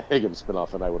could give me a Higgins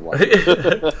spinoff and I would watch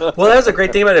it. Well, that's a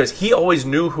great thing about him is he always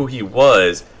knew who he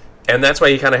was, and that's why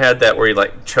he kind of had that where he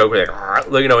like choked,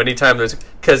 like, anytime there's,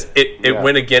 because it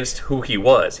went against who he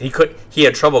was. He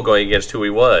had trouble going against who he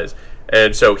was,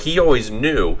 and so he always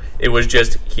knew. It was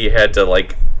just he had to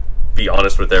like be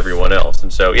honest with everyone else,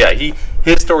 and so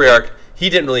his story arc, he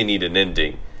didn't really need an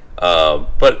ending,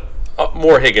 but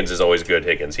more Higgins is always good.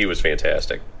 Higgins, he was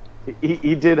fantastic.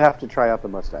 He did have to try out the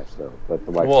mustache though, but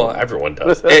the white everyone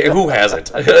does. Who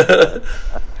hasn't?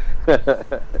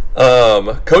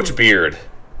 Coach Beard.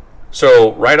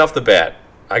 So right off the bat,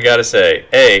 I gotta say,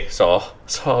 saw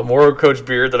more of Coach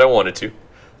Beard than I wanted to.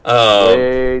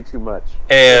 Way too much.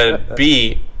 And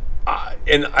B,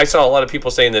 and I saw a lot of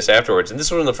people saying this afterwards, and this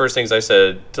was one of the first things I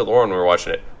said to Lauren when we were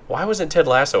watching it. Why wasn't Ted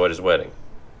Lasso at his wedding?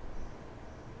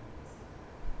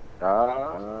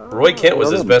 Roy Kent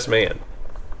was his best man.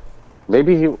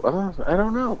 Maybe he. I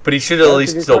don't know. But he should have at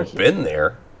least still been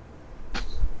there.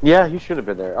 Yeah, he should have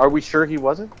been there. Are we sure he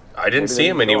wasn't? I didn't see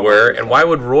him anywhere. And why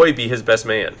would Roy be his best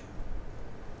man?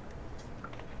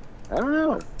 I don't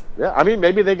know. Yeah, I mean,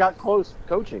 maybe they got close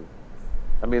coaching.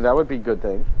 I mean, that would be a good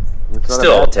thing.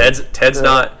 Still, Ted's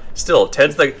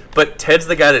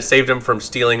the guy that saved him from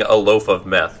stealing a loaf of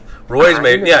meth. Roy's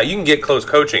you can get close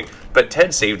coaching, but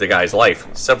Ted saved the guy's life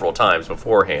several times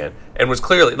beforehand and was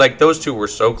clearly, like, those two were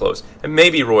so close. And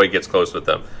maybe Roy gets close with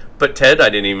them. but Ted I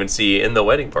didn't even see in the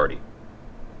wedding party.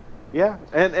 Yeah,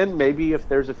 and maybe if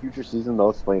there's a future season,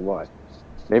 they'll explain why.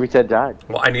 Maybe Ted died.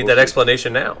 Well, I need that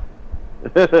explanation now.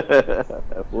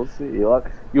 We'll see. You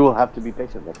will have to be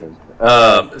patient with him.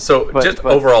 But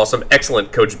overall, some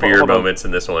excellent Coach Beard moments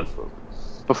in this one.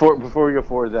 Before we go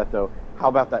forward to that, though, how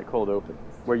about that cold open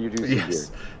where you do see Beard?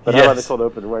 But how about the cold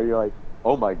open where you're like,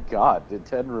 oh my God, did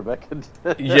Ted and Rebecca?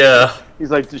 Yeah.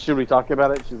 He's like, should we talk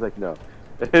about it? She's like, no.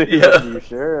 Yeah. Are you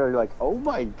sure? You're like, oh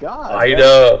my God. I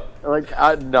know. Like,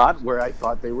 not where I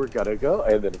thought they were gonna go,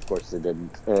 and then of course they didn't.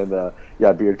 And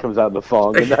Beard comes out in the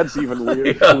thong, and that's even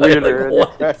weirder.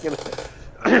 Like,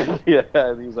 yeah,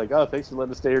 and he's like, "Oh, thanks for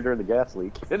letting us stay here during the gas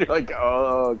leak." And you're like,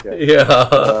 "Oh, okay."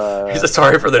 Yeah, he's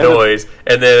sorry for the noise,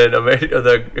 and then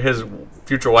his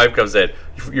future wife comes in.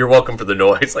 You're welcome for the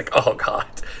noise. Like, oh God.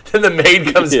 Then the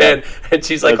maid comes in, and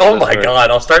she's like, "Oh my God,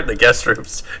 I'll start in the guest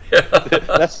rooms." Yeah.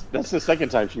 That's the second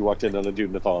time she walked in on a dude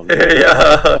in the thong.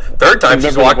 Yeah, third time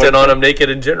she's walked in on him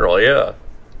naked in general. Yeah.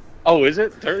 Oh, is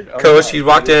it third? Because she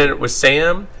walked in with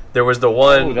Sam. There was the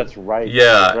one. Oh, that's right.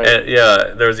 Yeah, that's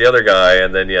right. There was the other guy,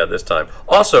 and then this time.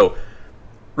 Also,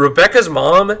 Rebecca's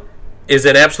mom is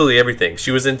in absolutely everything.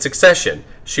 She was in Succession.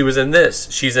 She was in this.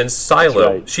 She's in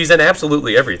Silo. Right. She's in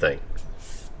absolutely everything.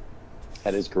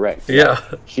 That is correct. Yeah.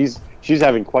 She's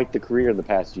having quite the career in the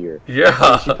past year.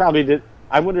 Yeah. She probably did.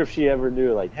 I wonder if she ever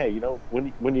knew, like, hey,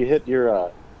 when you hit your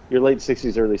late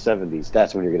 60s, early 70s,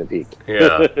 that's when you're going to peak.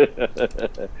 Yeah.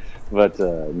 But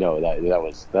no, that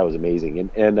was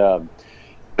amazing, and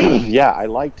yeah, I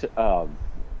liked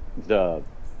the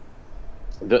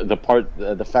part,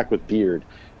 the fact with Beard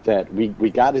that we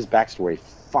got his backstory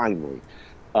finally,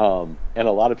 and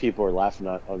a lot of people are laughing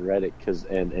on Reddit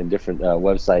and different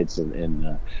websites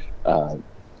and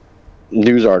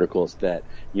news articles that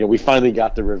we finally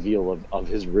got the reveal of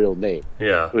his real name.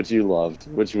 Yeah, which you loved,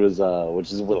 which is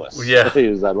Willis. Yeah, he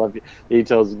was, I love you. He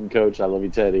tells Coach, "I love you,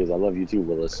 Ted." He goes, "I love you too,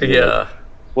 Willis." Yeah.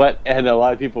 What? And a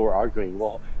lot of people were arguing.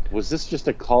 Well, was this just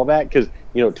a callback? Because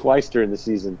twice during the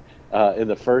season, in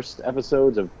the first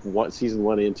episodes of season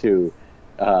 1 and 2,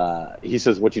 he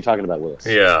says, "What you talking about, Willis?"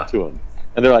 Yeah. To him,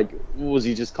 and they're like, "Was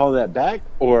he just calling that back?"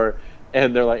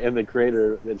 And they're like, and the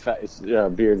creator, in fact,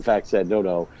 Beard, in fact, said,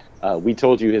 "No. We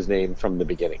told you his name from the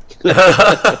beginning.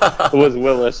 It was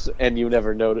Willis, and you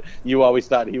never noticed. You always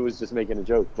thought he was just making a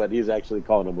joke, but he's actually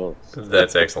calling him Willis."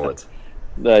 That's excellent.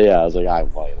 Yeah, I was like, I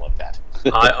love that.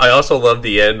 I also love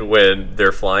the end when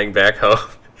they're flying back home.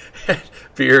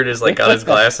 Beard is like got his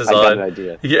glasses on. I got an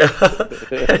idea. Yeah.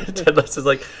 Ted Lasso is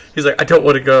like, he's like, "I don't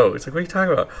want to go." It's like, "What are you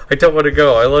talking about? I don't want to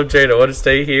go. I love Jane. I want to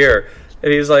stay here."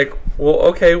 And he's like, "Well,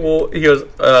 okay, well," he goes,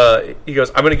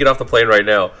 "I'm going to get off the plane right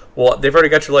now." "Well, they've already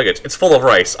got your luggage. It's full of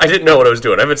rice. I didn't know what I was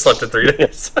doing. I haven't slept in 3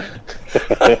 days."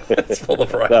 It's full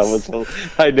of rice.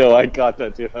 I know, I got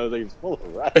that too. I was like, it's full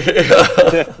of rice.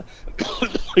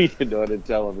 He didn't know what to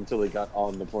tell him until he got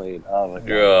on the plane. Oh my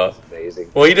God, that's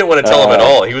amazing. Well, he didn't want to tell him at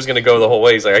all. He was going to go the whole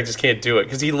way. He's like, "I just can't do it."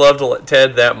 Because he loved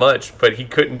Ted that much, but he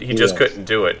couldn't. He just couldn't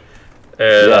do it.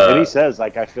 And he says,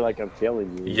 like, "I feel like I'm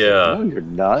failing you." Yeah. Like, "No, you're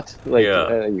not. Like,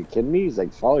 are you kidding me?" He's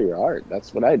like, "Follow your heart."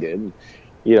 That's what I did. And,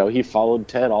 he followed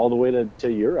Ted all the way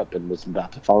to Europe and was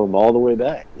about to follow him all the way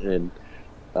back. And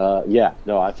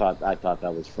I thought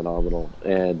that was phenomenal.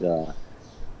 And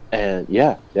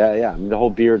yeah. I mean, the whole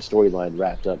Beard storyline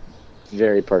wrapped up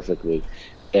very perfectly.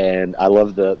 And I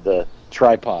love the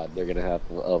tripod they're gonna have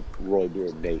of Roy,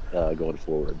 Beard, and Nate going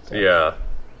forward. So.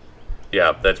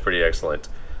 Yeah, that's pretty excellent.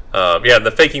 And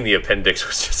the faking the appendix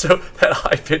was just that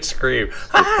high pitched scream.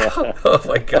 Oh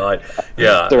my God!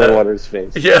 Yeah, throwing water in his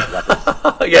face. Yeah,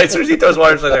 yeah. As soon as he throws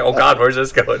water, it's like, "Oh God, where's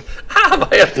this going?" My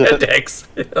appendix.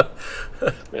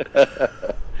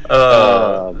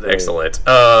 Excellent.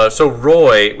 So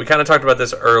Roy, we kind of talked about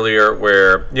this earlier,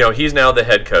 where he's now the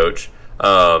head coach,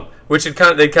 which they'd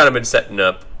kind of been setting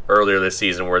up earlier this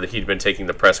season, where he'd been taking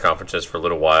the press conferences for a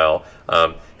little while.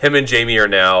 Him and Jamie are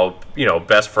now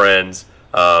best friends.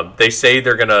 They say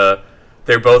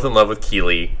they're both in love with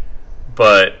Keeley,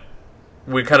 but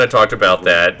we kind of talked about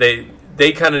that.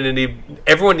 They kind of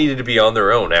everyone needed to be on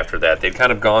their own after that. They'd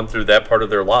kind of gone through that part of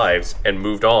their lives and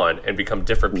moved on and become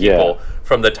different people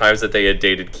from the times that they had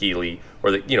dated Keeley,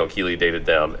 or that Keeley dated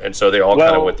them, and so they all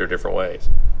kind of went their different ways.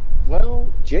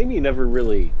 Well, Jamie never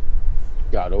really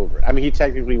got over it. I mean, he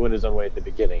technically went his own way at the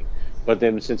beginning, but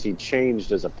then since he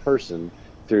changed as a person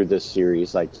through this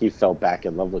series, like, he fell back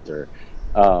in love with her.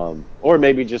 Or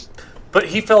maybe just. But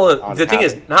he fell. The thing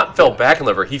is, not fell back in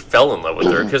love with her. He fell in love with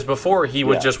her because before he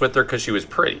was just with her because she was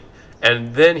pretty,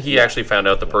 and then he actually found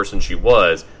out the person she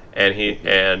was,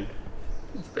 and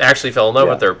actually fell in love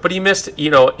Yeah. with her. But he messed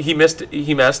up. He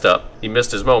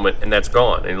missed his moment, and that's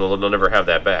gone, and they'll never have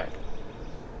that back.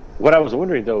 What I was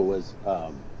wondering though was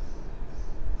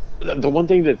the one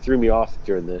thing that threw me off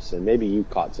during this, and maybe you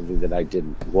caught something that I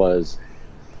didn't, was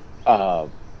uh,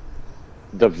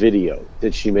 the video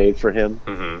that she made for him.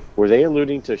 Mm-hmm. Were they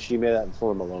alluding to she made that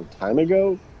for him a long time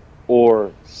ago,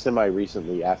 or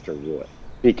semi-recently after Roy?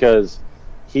 Because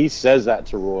he says that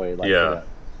to Roy, like, Yeah.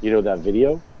 That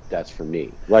video? That's for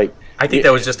me. Like, I think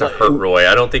that was just to hurt Roy.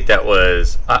 I don't think that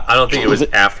was. I don't think it was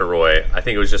after Roy. I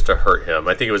think it was just to hurt him.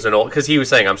 I think it was an old, because he was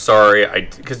saying, "I'm sorry."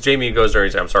 Because Jamie goes there and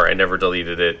he's like, "I'm sorry. I never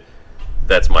deleted it.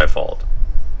 That's my fault."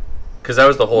 Because that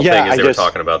was the whole thing. Is they were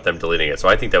talking about them deleting it. So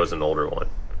I think that was an older one.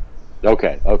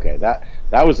 Okay. That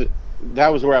was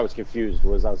where I was confused. I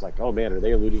was like, oh man, are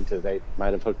they alluding to they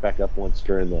might have hooked back up once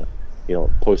during the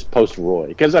post Roy?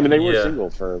 Because I mean they were single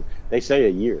for, they say, a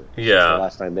year. Yeah. The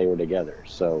last time they were together.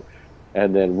 So,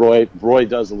 and then Roy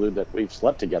does allude that we've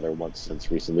slept together once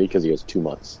since recently, because he has 2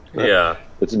 months. Yeah.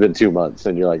 It's been 2 months,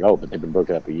 and you're like, oh, but they've been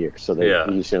broken up a year. So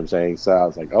you see what I'm saying? So I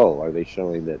was like, oh, are they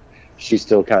showing that she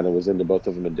still kind of was into both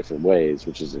of them in different ways,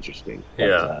 which is interesting.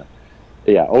 But,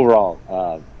 overall,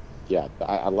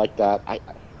 I like that.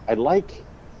 I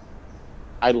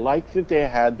like that they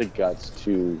had the guts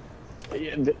to.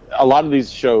 A lot of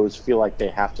these shows feel like they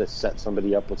have to set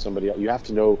somebody up with somebody else. You have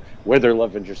to know where their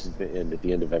love interest is at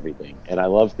the end of everything. And I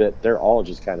love that they're all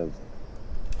just kind of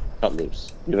cut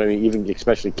loose. You know what I mean? Even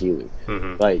especially Keely.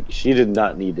 Mm-hmm. Like, she did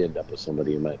not need to end up with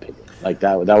somebody, in my opinion. Like,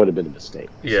 that would have been a mistake.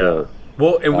 Yeah. So,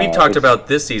 well, and we talked about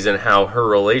this season how her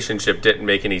relationship didn't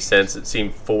make any sense. It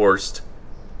seemed forced,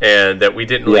 and that we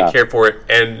didn't really care for it.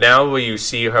 And now when you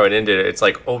see how it ended, it's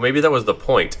like, oh, maybe that was the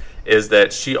point, is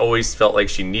that she always felt like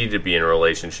she needed to be in a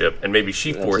relationship, and maybe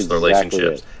she forced the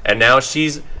relationships. And now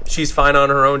she's fine on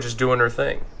her own, just doing her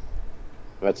thing.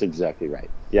 That's exactly right.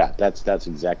 Yeah, that's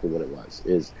exactly what it was.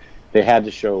 Is they had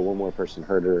to show one more person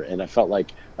hurt her, and I felt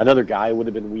like another guy would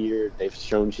have been weird. They've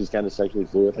shown she's kind of sexually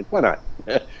fluid. Like, why not?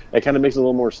 That kind of makes a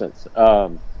little more sense.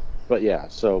 But yeah,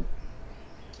 so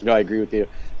I agree with you.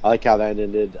 I like how that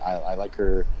ended. I like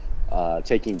her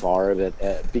taking Barb,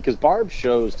 because Barb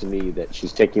shows to me that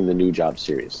she's taking the new job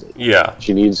seriously. Yeah,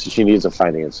 she needs a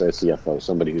CFO,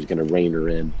 somebody who's going to rein her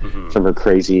in from her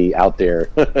crazy out there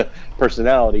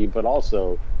personality, but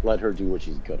also let her do what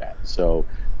she's good at. So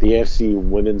the AFC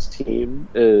women's team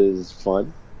is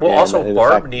fun. Well, also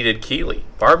Barb needed Keely.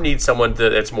 Barb needs someone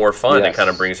that's more fun that kind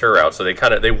of brings her out. So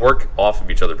they work off of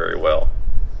each other very well.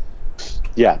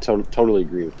 Yeah, totally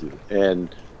agree with you.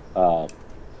 And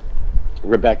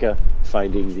Rebecca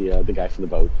finding the guy from the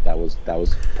boat, that was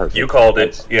perfect. You called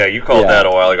it. Yeah, you called that a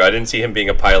while ago. I didn't see him being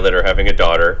a pilot or having a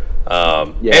daughter.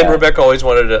 And Rebecca always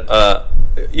wanted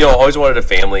a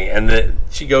family. And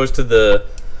she goes to the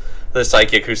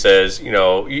psychic who says,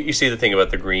 you see the thing about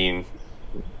the green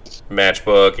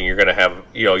matchbook, and you're going to have,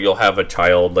 you'll have a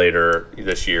child later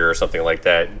this year or something like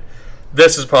that.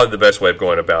 This is probably the best way of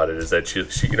going about it, is that she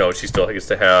still gets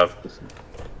to have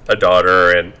a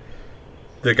daughter, and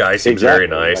the guy seems very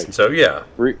nice. Like, and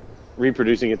so,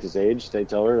 reproducing at this age, they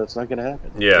tell her that's not going to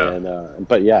happen. Yeah. And,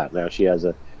 but now she has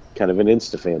a kind of an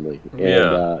Insta family.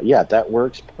 And, that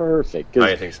works perfect.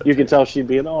 I think so, you can tell she'd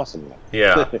be an awesome one.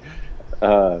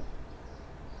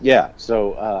 Yeah.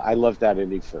 So I love that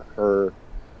ending for her.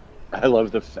 I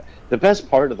love the best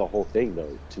part of the whole thing,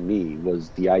 though, to me, was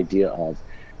the idea of,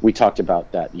 we talked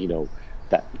about that,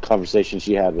 that conversation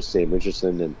she had with Sam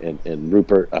Richardson and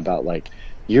Rupert about, like,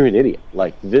 you're an idiot.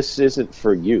 Like, this isn't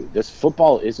for you. This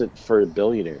football isn't for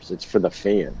billionaires. It's for the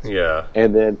fans. Yeah.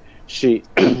 And then she,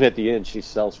 at the end, she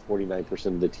sells 49%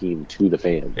 of the team to the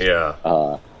fans.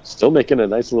 Yeah. Still making a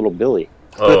nice little Billy.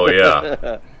 Oh,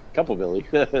 yeah. Couple Billy.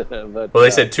 But, well,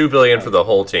 they said $2 billion for the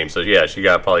whole team, so yeah, she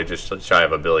got probably just shy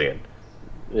of $1 billion.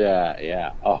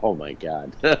 Yeah. Oh my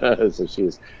God. So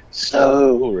she's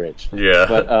so rich. Yeah.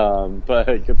 But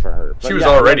good for her. But she was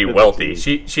already wealthy.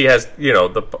 She has,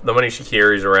 the money she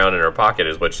carries around in her pocket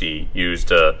is what she used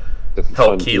to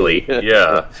help Keely.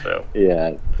 Yeah. So.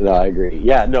 Yeah. No, I agree.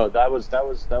 Yeah. No, that was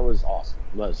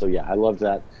awesome. So yeah, I love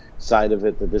that side of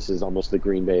it. That this is almost the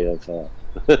Green Bay of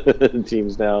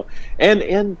teams now.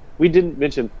 And we didn't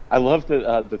mention. I love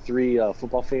the three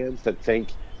football fans that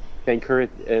thank her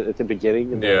at the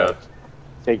beginning. And like,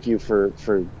 thank you for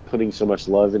putting so much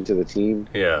love into the team.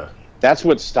 Yeah. That's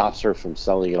what stops her from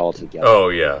selling it all together. Oh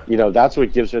yeah. That's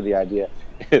what gives her the idea.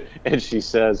 And she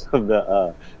says on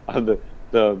the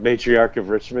matriarch of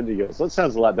Richmond, he goes, "That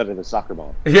sounds a lot better than soccer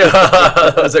mom." Yeah,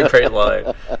 that was a great line.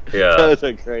 Yeah. That was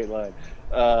a great line.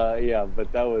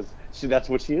 But that's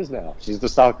what she is now. She's the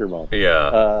soccer mom.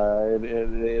 Yeah.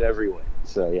 In every way.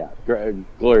 So yeah,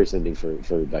 glorious ending for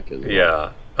Rebecca as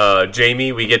well. Yeah.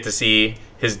 Jamie, we get to see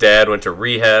his dad went to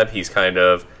rehab.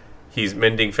 He's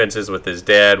mending fences with his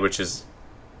dad, which is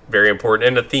very important.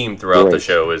 And the theme throughout the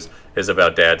show is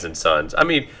about dads and sons. I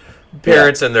mean,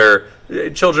 parents and their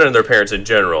children and their parents in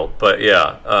general. But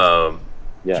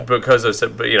because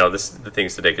of the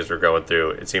things today, because we're going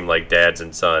through, it seemed like dads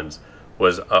and sons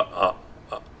was a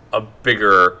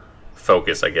bigger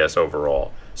focus, I guess,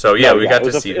 overall. So we got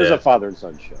to see that. It was a father and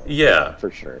son show. Yeah,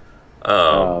 for sure.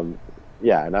 And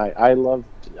I loved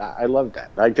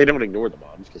that. Like, they don't ignore the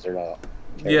moms because they're not.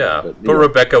 But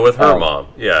Rebecca with her mom,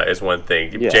 is one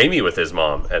thing. Yeah. Jamie with his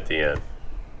mom at the end.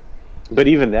 But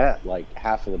even that, like,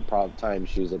 half of the time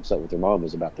she was upset with her mom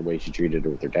was about the way she treated her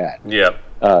with her dad. Yeah.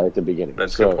 At the beginning.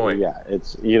 That's a good point. Yeah,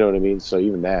 it's, you know what I mean? So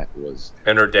even that was...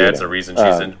 And her dad's the reason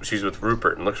she's with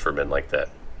Rupert and looks for men like that.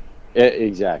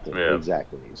 Exactly.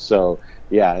 So,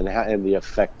 and the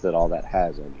effect that all that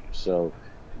has on you. So,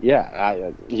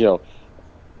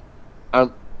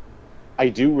 I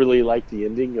do really like the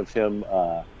ending of him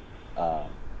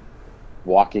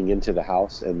walking into the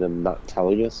house and them not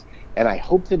telling us. And I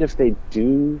hope that if they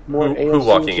do more who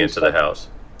walking into the house?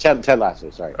 Ted Lasso,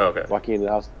 sorry. Okay. Walking into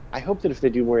the house. I hope that if they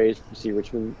do more AFC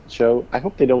Richmond show, I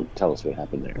hope they don't tell us what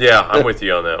happened there. Yeah, I'm with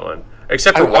you on that one.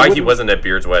 Except for why he wasn't at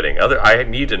Beard's wedding. I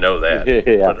need to know that.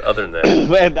 But other than that,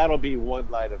 and that'll be one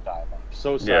line of dialogue.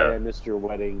 So sorry I missed your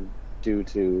wedding due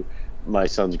to my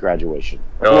son's graduation.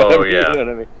 Oh yeah. You know what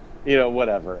I mean? You know,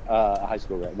 whatever. High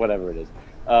school, whatever it is.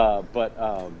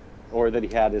 Or that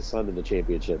he had his son in the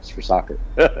championships for soccer.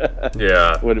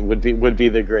 Yeah, would be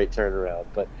the great turnaround.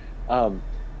 But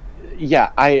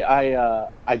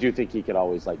I do think he could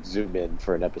always like zoom in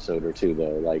for an episode or two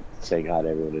though, like saying hi to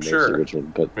everyone in AFC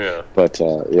Richmond.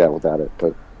 Without it.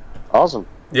 But awesome.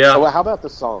 Yeah. Well, how about the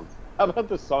song?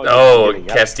 Oh,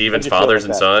 Cat Stevens, Fathers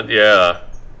and Son. Yeah.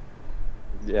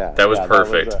 Yeah. That was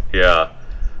perfect. That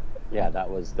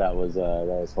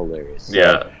was hilarious. So,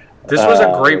 yeah. This was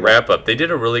a great wrap-up. They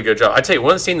did a really good job. I'd tell you,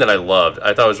 one scene that I loved,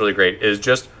 I thought was really great, is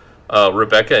just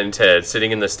Rebecca and Ted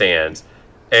sitting in the stands.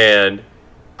 And,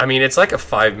 I mean, it's like a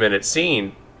 5-minute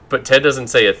scene, but Ted doesn't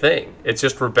say a thing. It's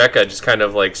just Rebecca just kind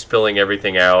of, like, spilling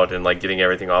everything out and, like, getting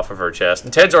everything off of her chest.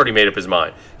 And Ted's already made up his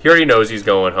mind. He already knows he's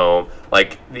going home.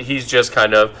 Like, he's just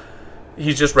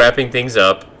wrapping things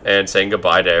up and saying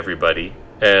goodbye to everybody.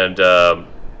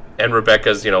 And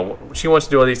Rebecca's, she wants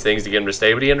to do all these things to get him to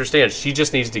stay, but he understands she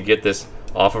just needs to get this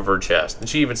off of her chest. And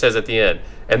she even says at the end,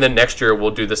 and then next year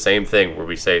we'll do the same thing where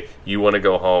we say, you want to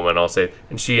go home, and I'll say,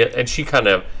 and she kind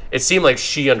of, it seemed like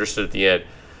she understood at the end,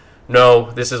 no,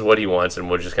 this is what he wants,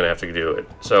 and we're just going to have to do it.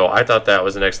 So I thought that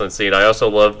was an excellent scene. I also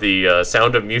loved the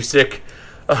Sound of Music,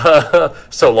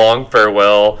 So Long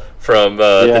Farewell from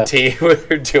the team when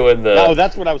they're doing the... No,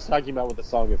 that's what I was talking about with the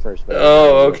song at first. But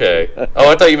okay.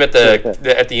 I thought you meant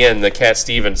at the end, the Cat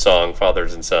Stevens song,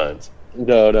 Fathers and Sons.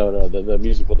 No, the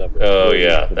musical number. Oh,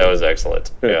 yeah, that was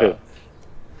excellent. Yeah.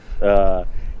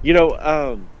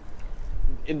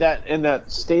 In that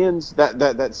stands,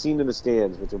 that scene in the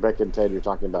stands with Rebecca and Ted you're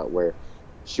talking about, where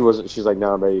she's like,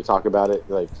 now I'm ready to talk about it,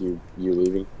 like you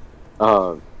leaving.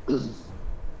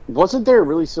 Wasn't there a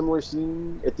really similar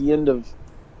scene at the end of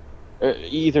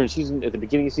either at the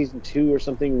beginning of season 2 or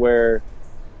something, where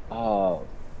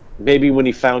maybe when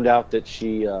he found out that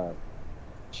she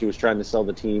was trying to sell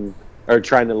the team or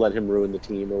trying to let him ruin the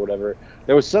team or whatever,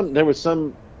 there was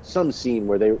some scene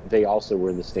where they also were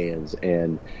in the stands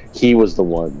and he was the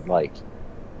one like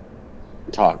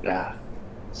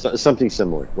something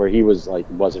similar, where he was like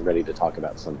wasn't ready to talk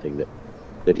about something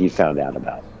that he found out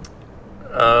about.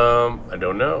 I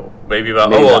don't know. Maybe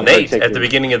Nate at the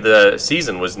beginning of the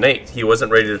season was Nate. He wasn't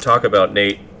ready to talk about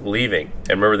Nate leaving.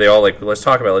 And remember, they all like, let's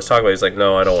talk about it. He's like,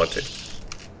 no, I don't want to.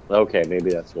 Okay,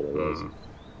 maybe that's what it was.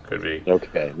 Could be.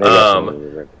 Okay. Maybe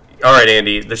all right,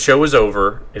 Andy. The show is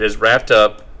over. It is wrapped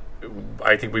up.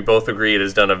 I think we both agree it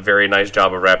has done a very nice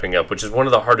job of wrapping up, which is one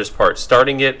of the hardest parts.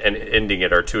 Starting it and ending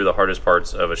it are two of the hardest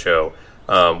parts of a show.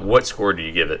 What score do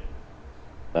you give it?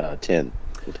 10.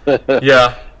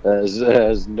 Yeah.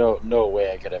 There's no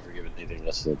way I could ever give it anything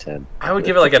less than a 10. I would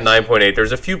give it like a 9.8.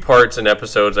 There's a few parts and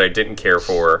episodes I didn't care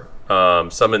for,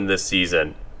 some in this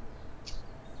season,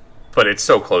 but it's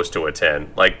so close to a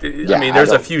 10. Like, I mean,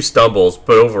 there's a few stumbles,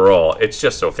 but overall, it's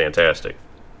just so fantastic.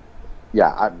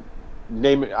 Yeah,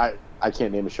 I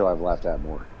can't name a show I've laughed at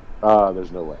more.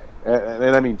 There's no way.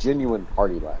 And I mean, genuine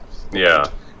hearty laughs. Yeah.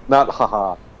 Not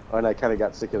haha, and I kind of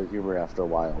got sick of the humor after a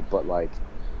while, but like,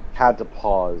 had to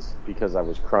pause because I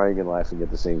was crying and laughing at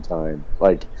the same time.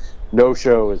 Like, no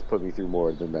show has put me through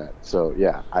more than that. So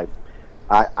yeah, I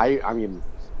mean,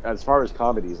 as far as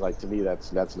comedies, like to me,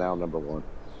 that's now number one.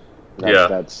 Yeah.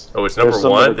 That's Oh, it's number there's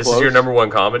some that one. are This is close. your number one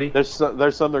comedy. There's some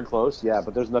that are close, yeah,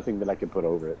 but there's nothing that I can put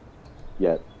over it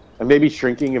yet. And maybe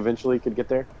Shrinking eventually could get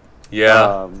there,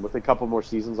 Yeah. with a couple more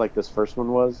seasons like this first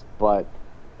one was, but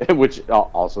which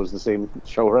also is the same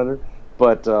showrunner.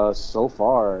 But so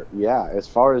far, yeah, as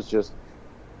far as just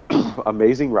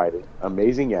amazing writing,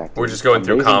 amazing acting, We're just going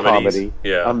through amazing comedies. comedy,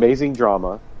 Yeah. amazing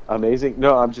drama, amazing.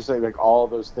 No, I'm just saying like all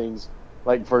those things,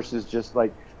 like versus just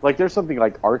like there's something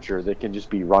like Archer that can just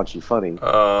be raunchy funny. You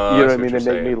know what I mean? It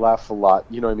made me laugh a lot.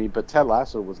 You know what I mean? But Ted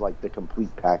Lasso was like the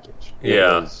complete package.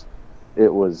 Yeah.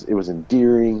 It was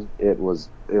endearing. It was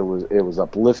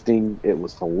uplifting. It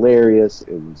was hilarious.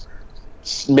 It was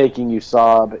making you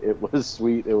sob. It was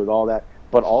sweet. It was all that,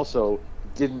 but also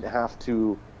didn't have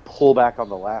to pull back on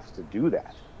the laughs to do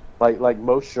that. Like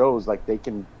most shows, like they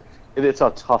can. It's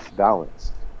a tough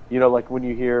balance. You know, like when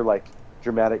you hear like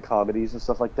dramatic comedies and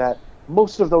stuff like that,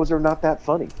 most of those are not that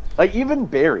funny. Like even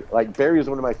Barry. Like Barry is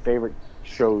one of my favorite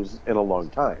shows in a long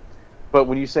time. But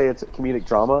when you say it's a comedic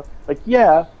drama, like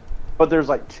yeah, but there's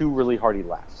like two really hearty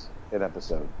laughs an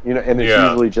episode. You know, and it's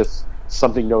usually just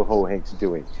something NoHo Hank's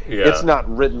doing. Yeah. It's not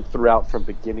written throughout from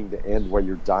beginning to end where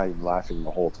you're dying laughing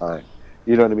the whole time.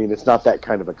 You know what I mean? It's not that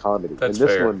kind of a comedy. That's and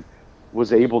this fair. one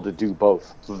was able to do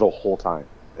both the whole time.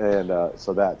 And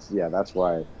so that's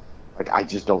why like I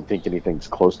just don't think anything's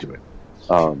close to it.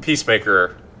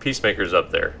 Peacemaker's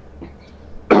up there.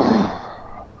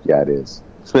 Yeah, it is.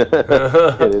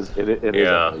 It is.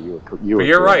 Yeah. But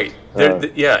you're right.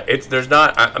 There's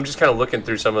not. I'm just kind of looking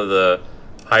through some of the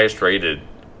highest rated,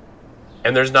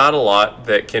 and there's not a lot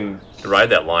that can ride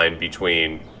that line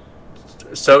between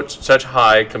such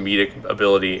high comedic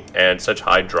ability and such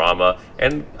high drama.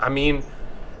 And I mean,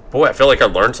 boy, I feel like I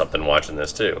learned something watching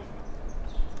this too.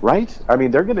 Right? I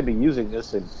mean, they're going to be using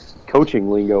this in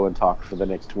coaching lingo and talk for the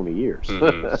next 20 years.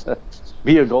 Mm-hmm.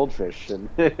 Be a goldfish, and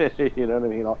you know what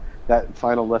I mean. That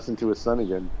final lesson to his son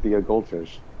again, be a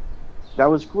goldfish. That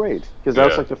was great because that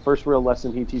was like the first real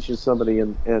lesson he teaches somebody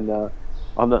in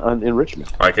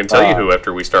Richmond. I can tell you who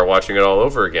after we start watching it all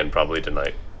over again, probably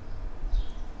tonight.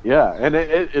 Yeah, and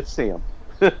it's Sam.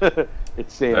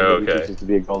 It's Sam that he teaches to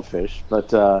be a goldfish,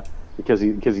 but because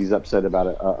he's upset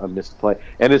about a missed play,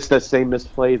 and it's that same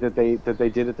missed play that they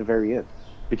did at the very end,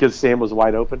 because Sam was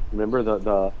wide open. Remember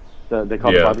they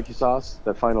call it barbecue sauce,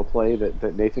 that final play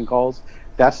that Nathan calls.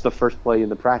 That's the first play in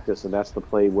the practice, and that's the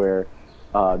play where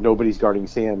nobody's guarding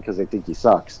Sam because they think he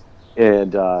sucks,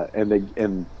 and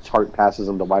Tart passes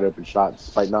him the wide open shot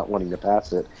despite not wanting to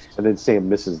pass it, and then Sam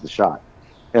misses the shot,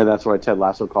 and that's why Ted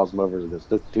Lasso calls him over and goes,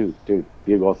 "Look, dude,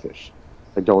 be a goldfish,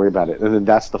 like don't worry about it." And then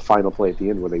that's the final play at the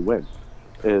end where they win.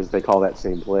 Is they call that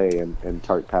same play, and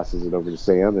Tart passes it over to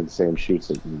Sam, and Sam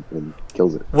shoots it and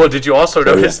kills it. Well, did you also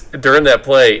notice during that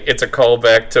play, it's a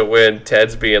callback to when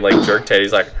Ted's being like jerk Ted.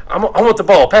 He's like, I want the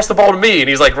ball, pass the ball to me. And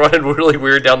he's like running really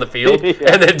weird down the field.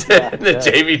 And then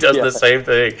Jamie does the same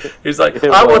thing. He's like,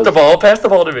 I want the ball, pass the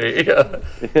ball to me. Yeah,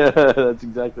 that's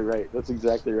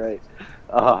exactly right.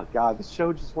 Oh, God, this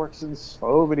show just works in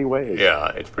so many ways. Yeah,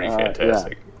 it's pretty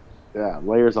fantastic. Yeah,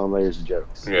 layers on layers of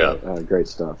jokes. Yeah. Great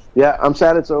stuff. Yeah, I'm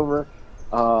sad it's over.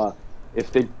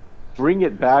 If they bring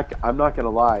it back, I'm not going to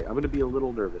lie. I'm going to be a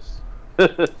little nervous.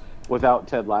 Without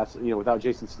Ted Lasso, without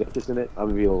Jason Sudeikis in it, I'm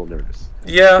going to be a little nervous.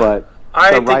 Yeah. But I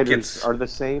the think writers are the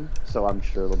same, so I'm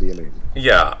sure it'll be amazing.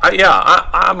 Yeah.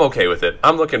 I'm okay with it.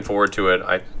 I'm looking forward to it.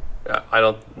 I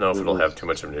don't know if it'll have too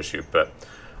much of an issue, but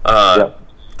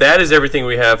that is everything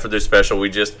we have for this special. We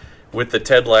just, with the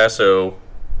Ted Lasso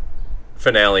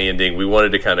finale ending, we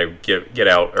wanted to kind of get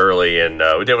out early, and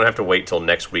we didn't have to wait till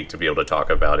next week to be able to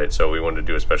talk about it, so we wanted to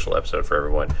do a special episode for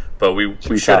everyone. But we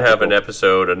should have an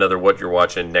episode, another What You're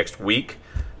Watching, next week,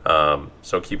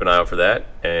 so keep an eye out for that.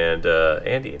 And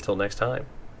Andy, until next time,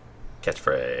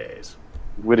 catchphrase.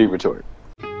 Witty retort.